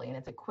great actually. And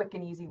it's a quick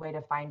and easy way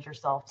to find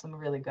yourself some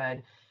really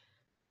good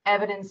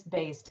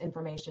evidence-based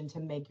information to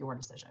make your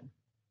decision.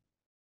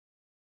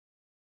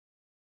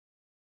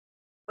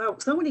 Wow,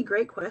 so many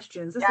great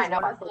questions. This Yeah, is I know.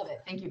 wonderful. I love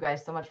it. Thank you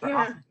guys so much for Yeah.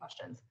 awesome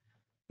questions.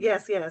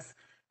 Yes, yes.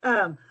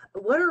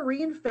 What are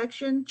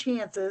reinfection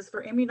chances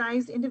for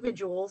immunized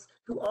individuals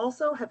who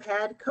also have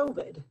had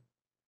COVID?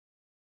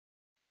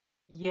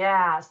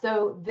 Yeah,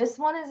 so this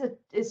one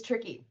is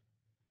tricky.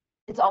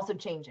 It's also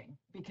changing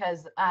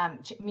because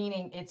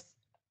meaning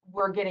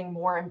we're getting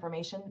more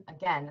information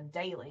again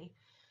daily.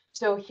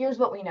 So here's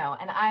what we know,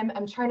 and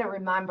I'm trying to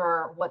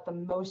remember what the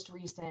most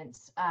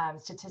recent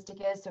statistic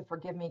is. So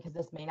forgive me because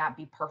this may not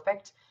be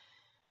perfect.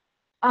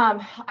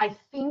 I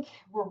think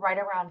we're right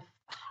around,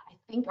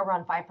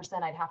 around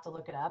 5%. I'd have to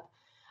look it up,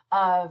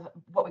 of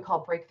what we call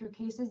breakthrough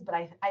cases, but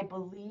I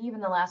believe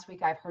in the last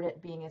week I've heard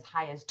it being as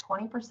high as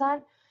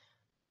 20%.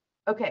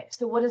 Okay,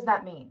 so what does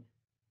that mean?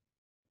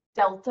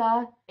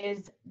 Delta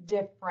is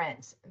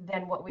different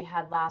than what we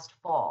had last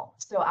fall.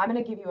 So I'm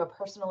going to give you a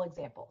personal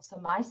example. So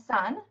my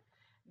son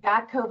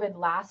got COVID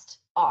last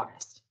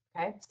August,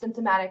 okay,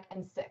 symptomatic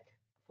and sick.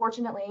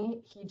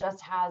 Fortunately, he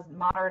just has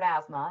moderate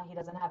asthma. He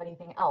doesn't have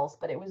anything else,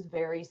 but it was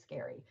very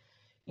scary.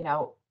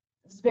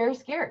 It's very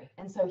scary.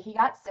 And so he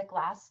got sick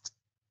last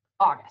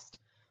August.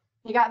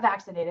 He got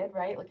vaccinated,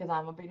 right? Because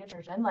I'm a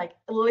pediatrician, like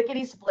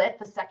lickety split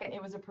the second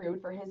it was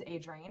approved for his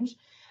age range.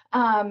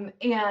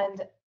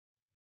 And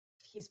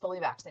he's fully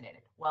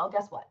vaccinated. Well,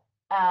 guess what?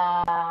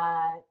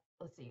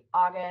 Let's see,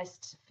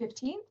 August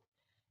 15th,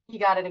 he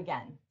got it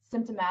again.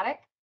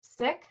 Symptomatic,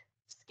 sick,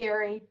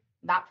 scary,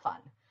 not fun.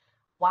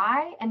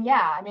 Why? And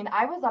yeah, I mean,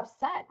 I was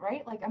upset,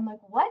 right? Like, I'm like,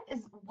 what?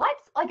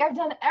 Like, I've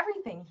done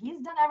everything. He's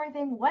done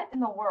everything. What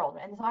in the world?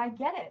 And so I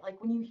get it. Like,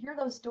 when you hear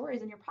those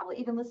stories and you're probably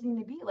even listening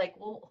to me like,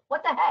 well,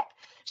 what the heck?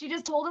 She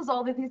just told us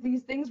all that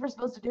these things we're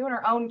supposed to do, and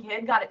her own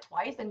kid got it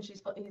twice and he's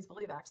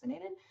fully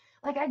vaccinated.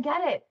 Like, I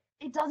get it.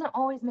 It doesn't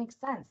always make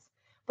sense.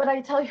 But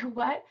I tell you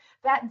what,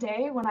 that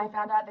day when I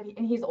found out that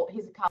he's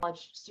a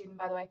college student,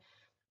 by the way,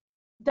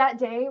 that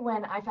day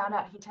when I found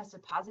out he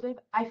tested positive,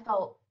 I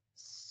felt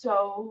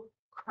so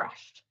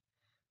crushed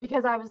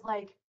because I was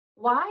like,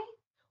 why?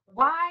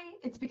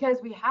 It's because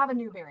we have a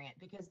new variant,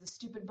 because the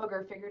stupid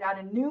booger figured out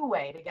a new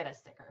way to get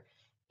us sicker.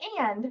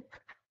 And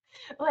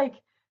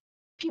like,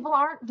 people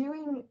aren't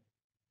doing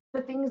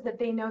the things that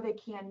they know they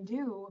can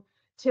do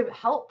to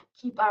help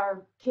keep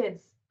our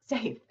kids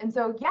safe. And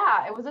so,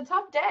 yeah, it was a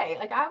tough day.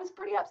 Like, I was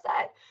pretty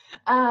upset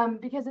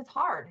because it's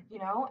hard,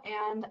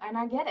 and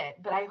I get it,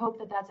 but I hope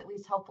that that's at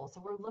least helpful.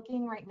 So we're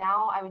looking right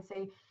now, I would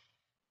say,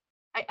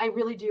 I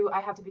really do. I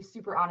have to be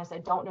super honest. I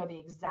don't know the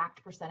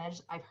exact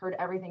percentage. I've heard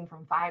everything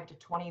from 5 to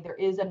 20. There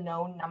is a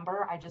known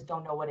number. I just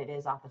don't know what it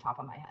is off the top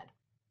of my head.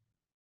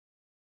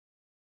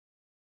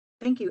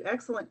 Thank you.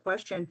 Excellent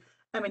question.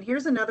 And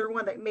here's another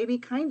one that maybe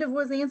kind of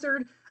was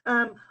answered.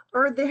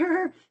 Are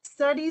there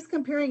studies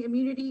comparing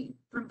immunity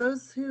from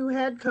those who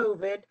had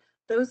COVID,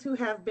 those who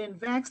have been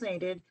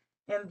vaccinated,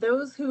 and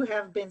those who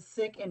have been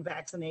sick and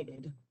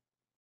vaccinated?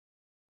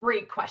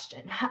 Great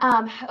question.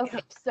 Okay,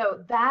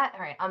 so all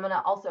right, I'm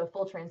gonna also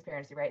full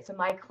transparency, right? So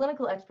my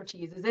clinical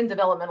expertise is in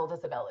developmental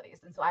disabilities.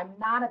 And so I'm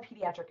not a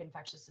pediatric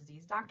infectious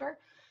disease doctor.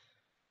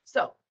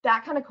 So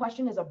that kind of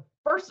question is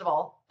first of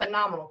all,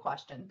 phenomenal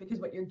question, because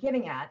what you're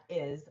getting at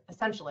is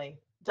essentially,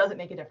 does it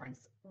make a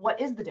difference? What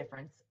is the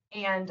difference?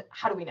 And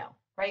how do we know,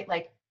 right?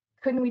 Like,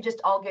 couldn't we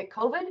just all get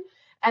COVID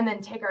and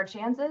then take our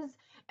chances?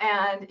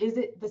 And is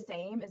it the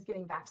same as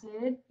getting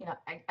vaccinated?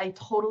 I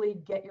totally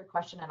get your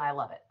question and I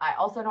love it. I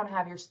also don't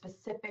have your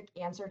specific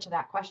answer to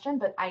that question,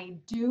 but I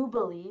do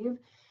believe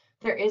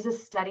there is a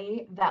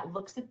study that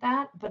looks at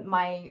that. But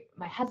my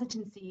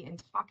hesitancy in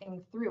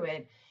talking through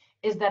it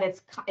is that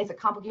it's a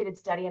complicated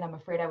study, and I'm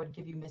afraid I would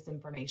give you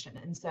misinformation.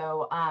 And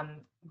so,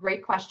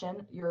 great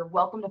question. You're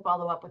welcome to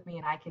follow up with me,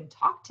 and I can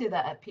talk to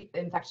the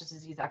infectious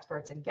disease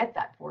experts and get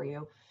that for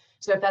you.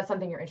 So if that's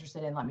something you're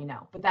interested in, let me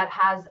know. But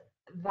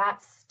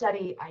that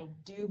study, I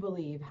do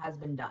believe, has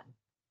been done.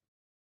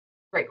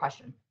 Great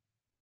question.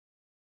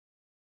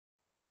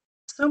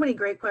 So many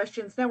great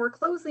questions. Now we're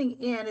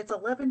closing in. It's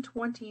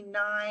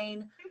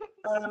 11:29.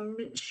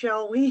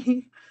 Shall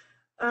we?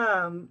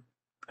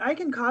 I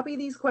can copy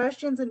these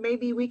questions and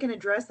maybe we can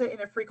address it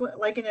in a frequent,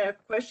 like in a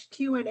question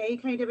Q&A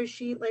kind of a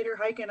sheet later,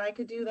 Heike, and I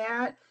could do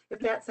that if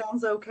that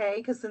sounds okay.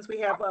 Because since we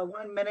have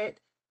 1 minute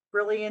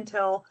really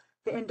until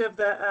the end of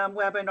the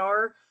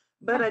webinar.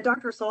 But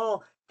Dr.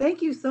 Saul,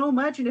 thank you so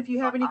much. And if you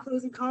have any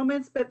closing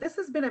comments, but this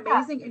has been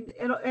amazing.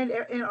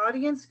 And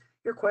audience,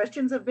 your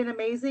questions have been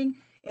amazing.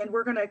 And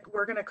we're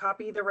gonna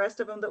copy the rest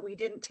of them that we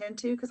didn't tend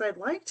to, because I'd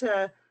like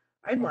to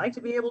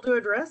be able to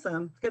address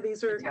them, because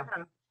these are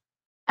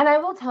And I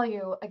will tell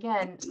you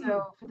again,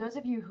 so for those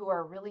of you who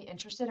are really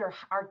interested or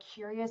are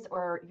curious,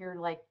 or you're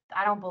like,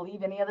 I don't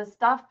believe any of this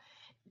stuff,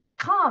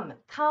 come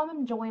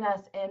and join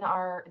us in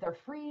they're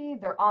free,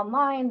 they're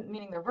online,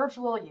 meaning they're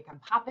virtual. You can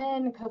pop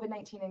in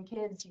COVID-19 and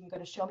kids. You can go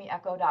to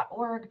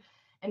showmeecho.org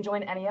and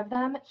join any of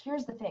them.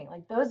 Here's the thing,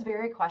 like those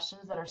very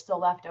questions that are still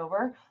left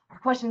over are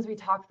questions we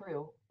talk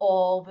through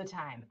all the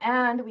time.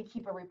 And we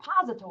keep a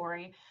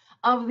repository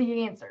of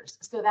the answers.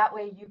 So that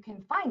way you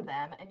can find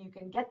them and you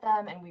can get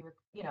them, and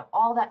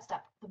all that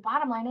stuff. The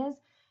bottom line is,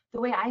 the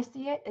way I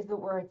see it is that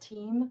we're a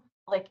team,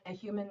 like a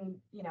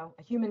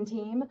human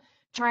team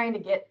trying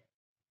to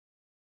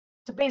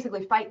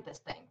basically fight this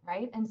thing,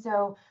 right? And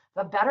so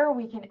the better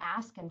we can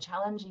ask and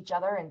challenge each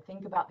other and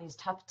think about these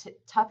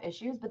tough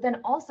issues, but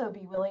then also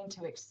be willing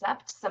to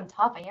accept some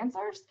tough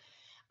answers,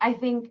 I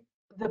think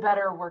the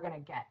better we're going to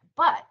get.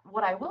 But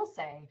what I will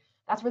say,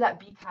 that's where that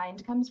be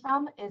kind comes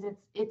from, is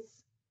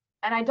it's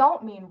and I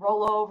don't mean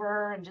roll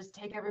over and just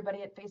take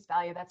everybody at face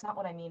value. That's not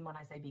what I mean when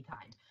I say be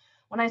kind.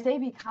 When I say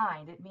be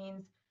kind, it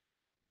means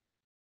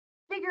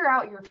figure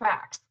out your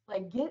facts,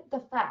 like get the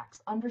facts,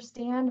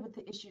 understand what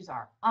the issues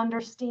are,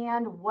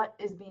 understand what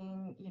is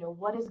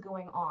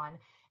going on,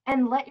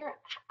 and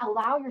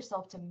allow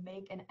yourself to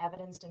make an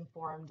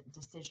evidence-informed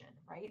decision,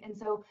 right? And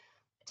so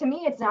to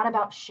me, it's not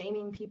about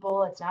shaming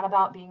people. It's not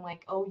about being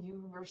like, oh,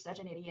 you were such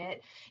an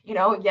idiot.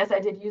 Yes, I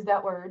did use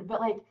that word,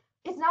 but like,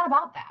 it's not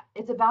about that.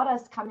 It's about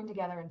us coming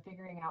together and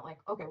figuring out like,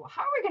 okay, well,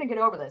 how are we going to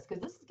get over this?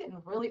 Because this is getting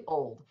really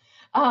old.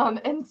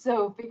 And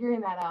so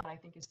figuring that out, I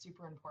think, is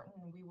super important.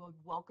 And we will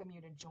welcome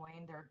you to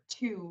join. There are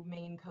 2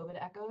 main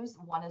COVID echoes.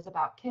 One is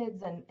about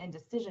kids and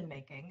decision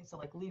making. So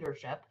like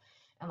leadership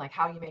and like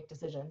how you make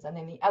decisions. And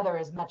then the other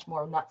is much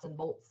more nuts and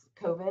bolts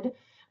COVID,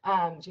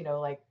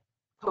 like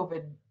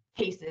COVID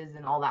cases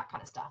and all that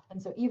kind of stuff.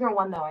 And so either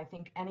one, though, I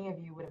think any of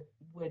you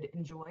would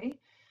enjoy.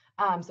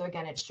 So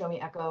again, it's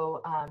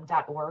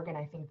showmeecho.org, and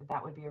I think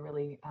that would be a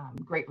really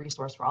great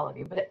resource for all of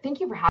you. But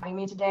thank you for having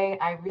me today.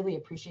 I really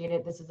appreciate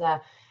it. This is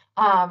a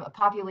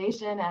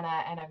population and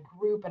a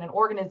group and an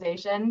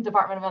organization,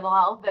 Department of Mental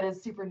Health, that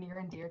is super near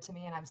and dear to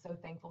me, and I'm so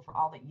thankful for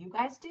all that you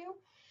guys do.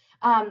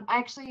 I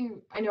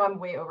know I'm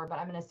way over, but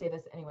I'm going to say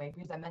this anyway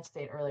because I meant to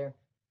say it earlier.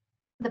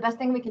 The best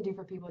thing we can do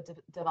for people with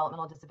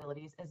developmental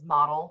disabilities is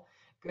model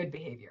good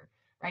behavior,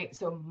 right?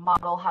 So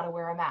model how to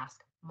wear a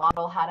mask,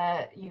 model how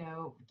to,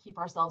 keep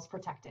ourselves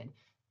protected.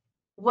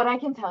 What I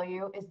can tell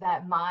you is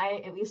that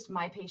at least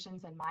my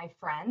patients and my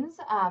friends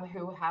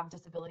who have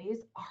disabilities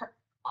are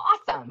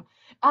awesome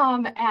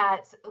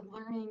at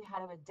learning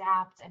how to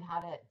adapt and how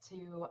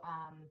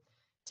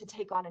to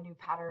take on a new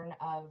pattern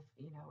of,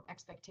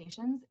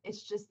 expectations.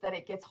 It's just that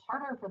it gets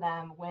harder for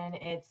them when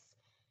it's,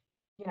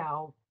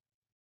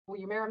 well,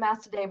 you wear a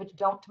mask today, but you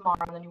don't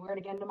tomorrow, and then you wear it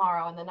again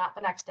tomorrow, and then not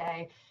the next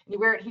day, and you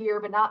wear it here,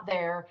 but not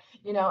there,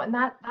 and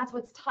that's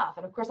what's tough.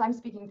 And of course, I'm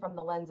speaking from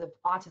the lens of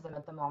autism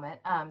at the moment,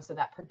 so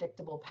that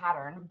predictable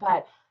pattern,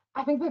 but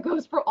I think that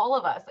goes for all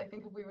of us. I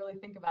think if we really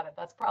think about it,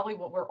 that's probably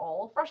what we're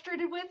all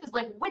frustrated with, is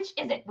like, which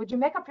is it? Would you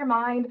make up your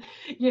mind?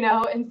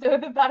 And so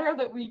the better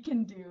that we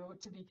can do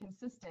to be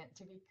consistent,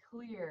 to be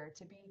clear,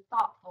 to be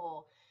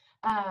thoughtful,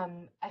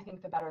 I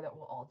think the better that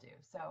we'll all do.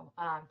 So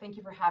thank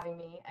you for having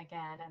me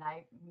again, and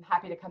I'm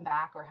happy to come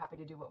back or happy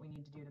to do what we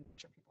need to do to make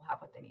sure people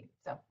have what they need.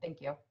 So thank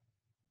you.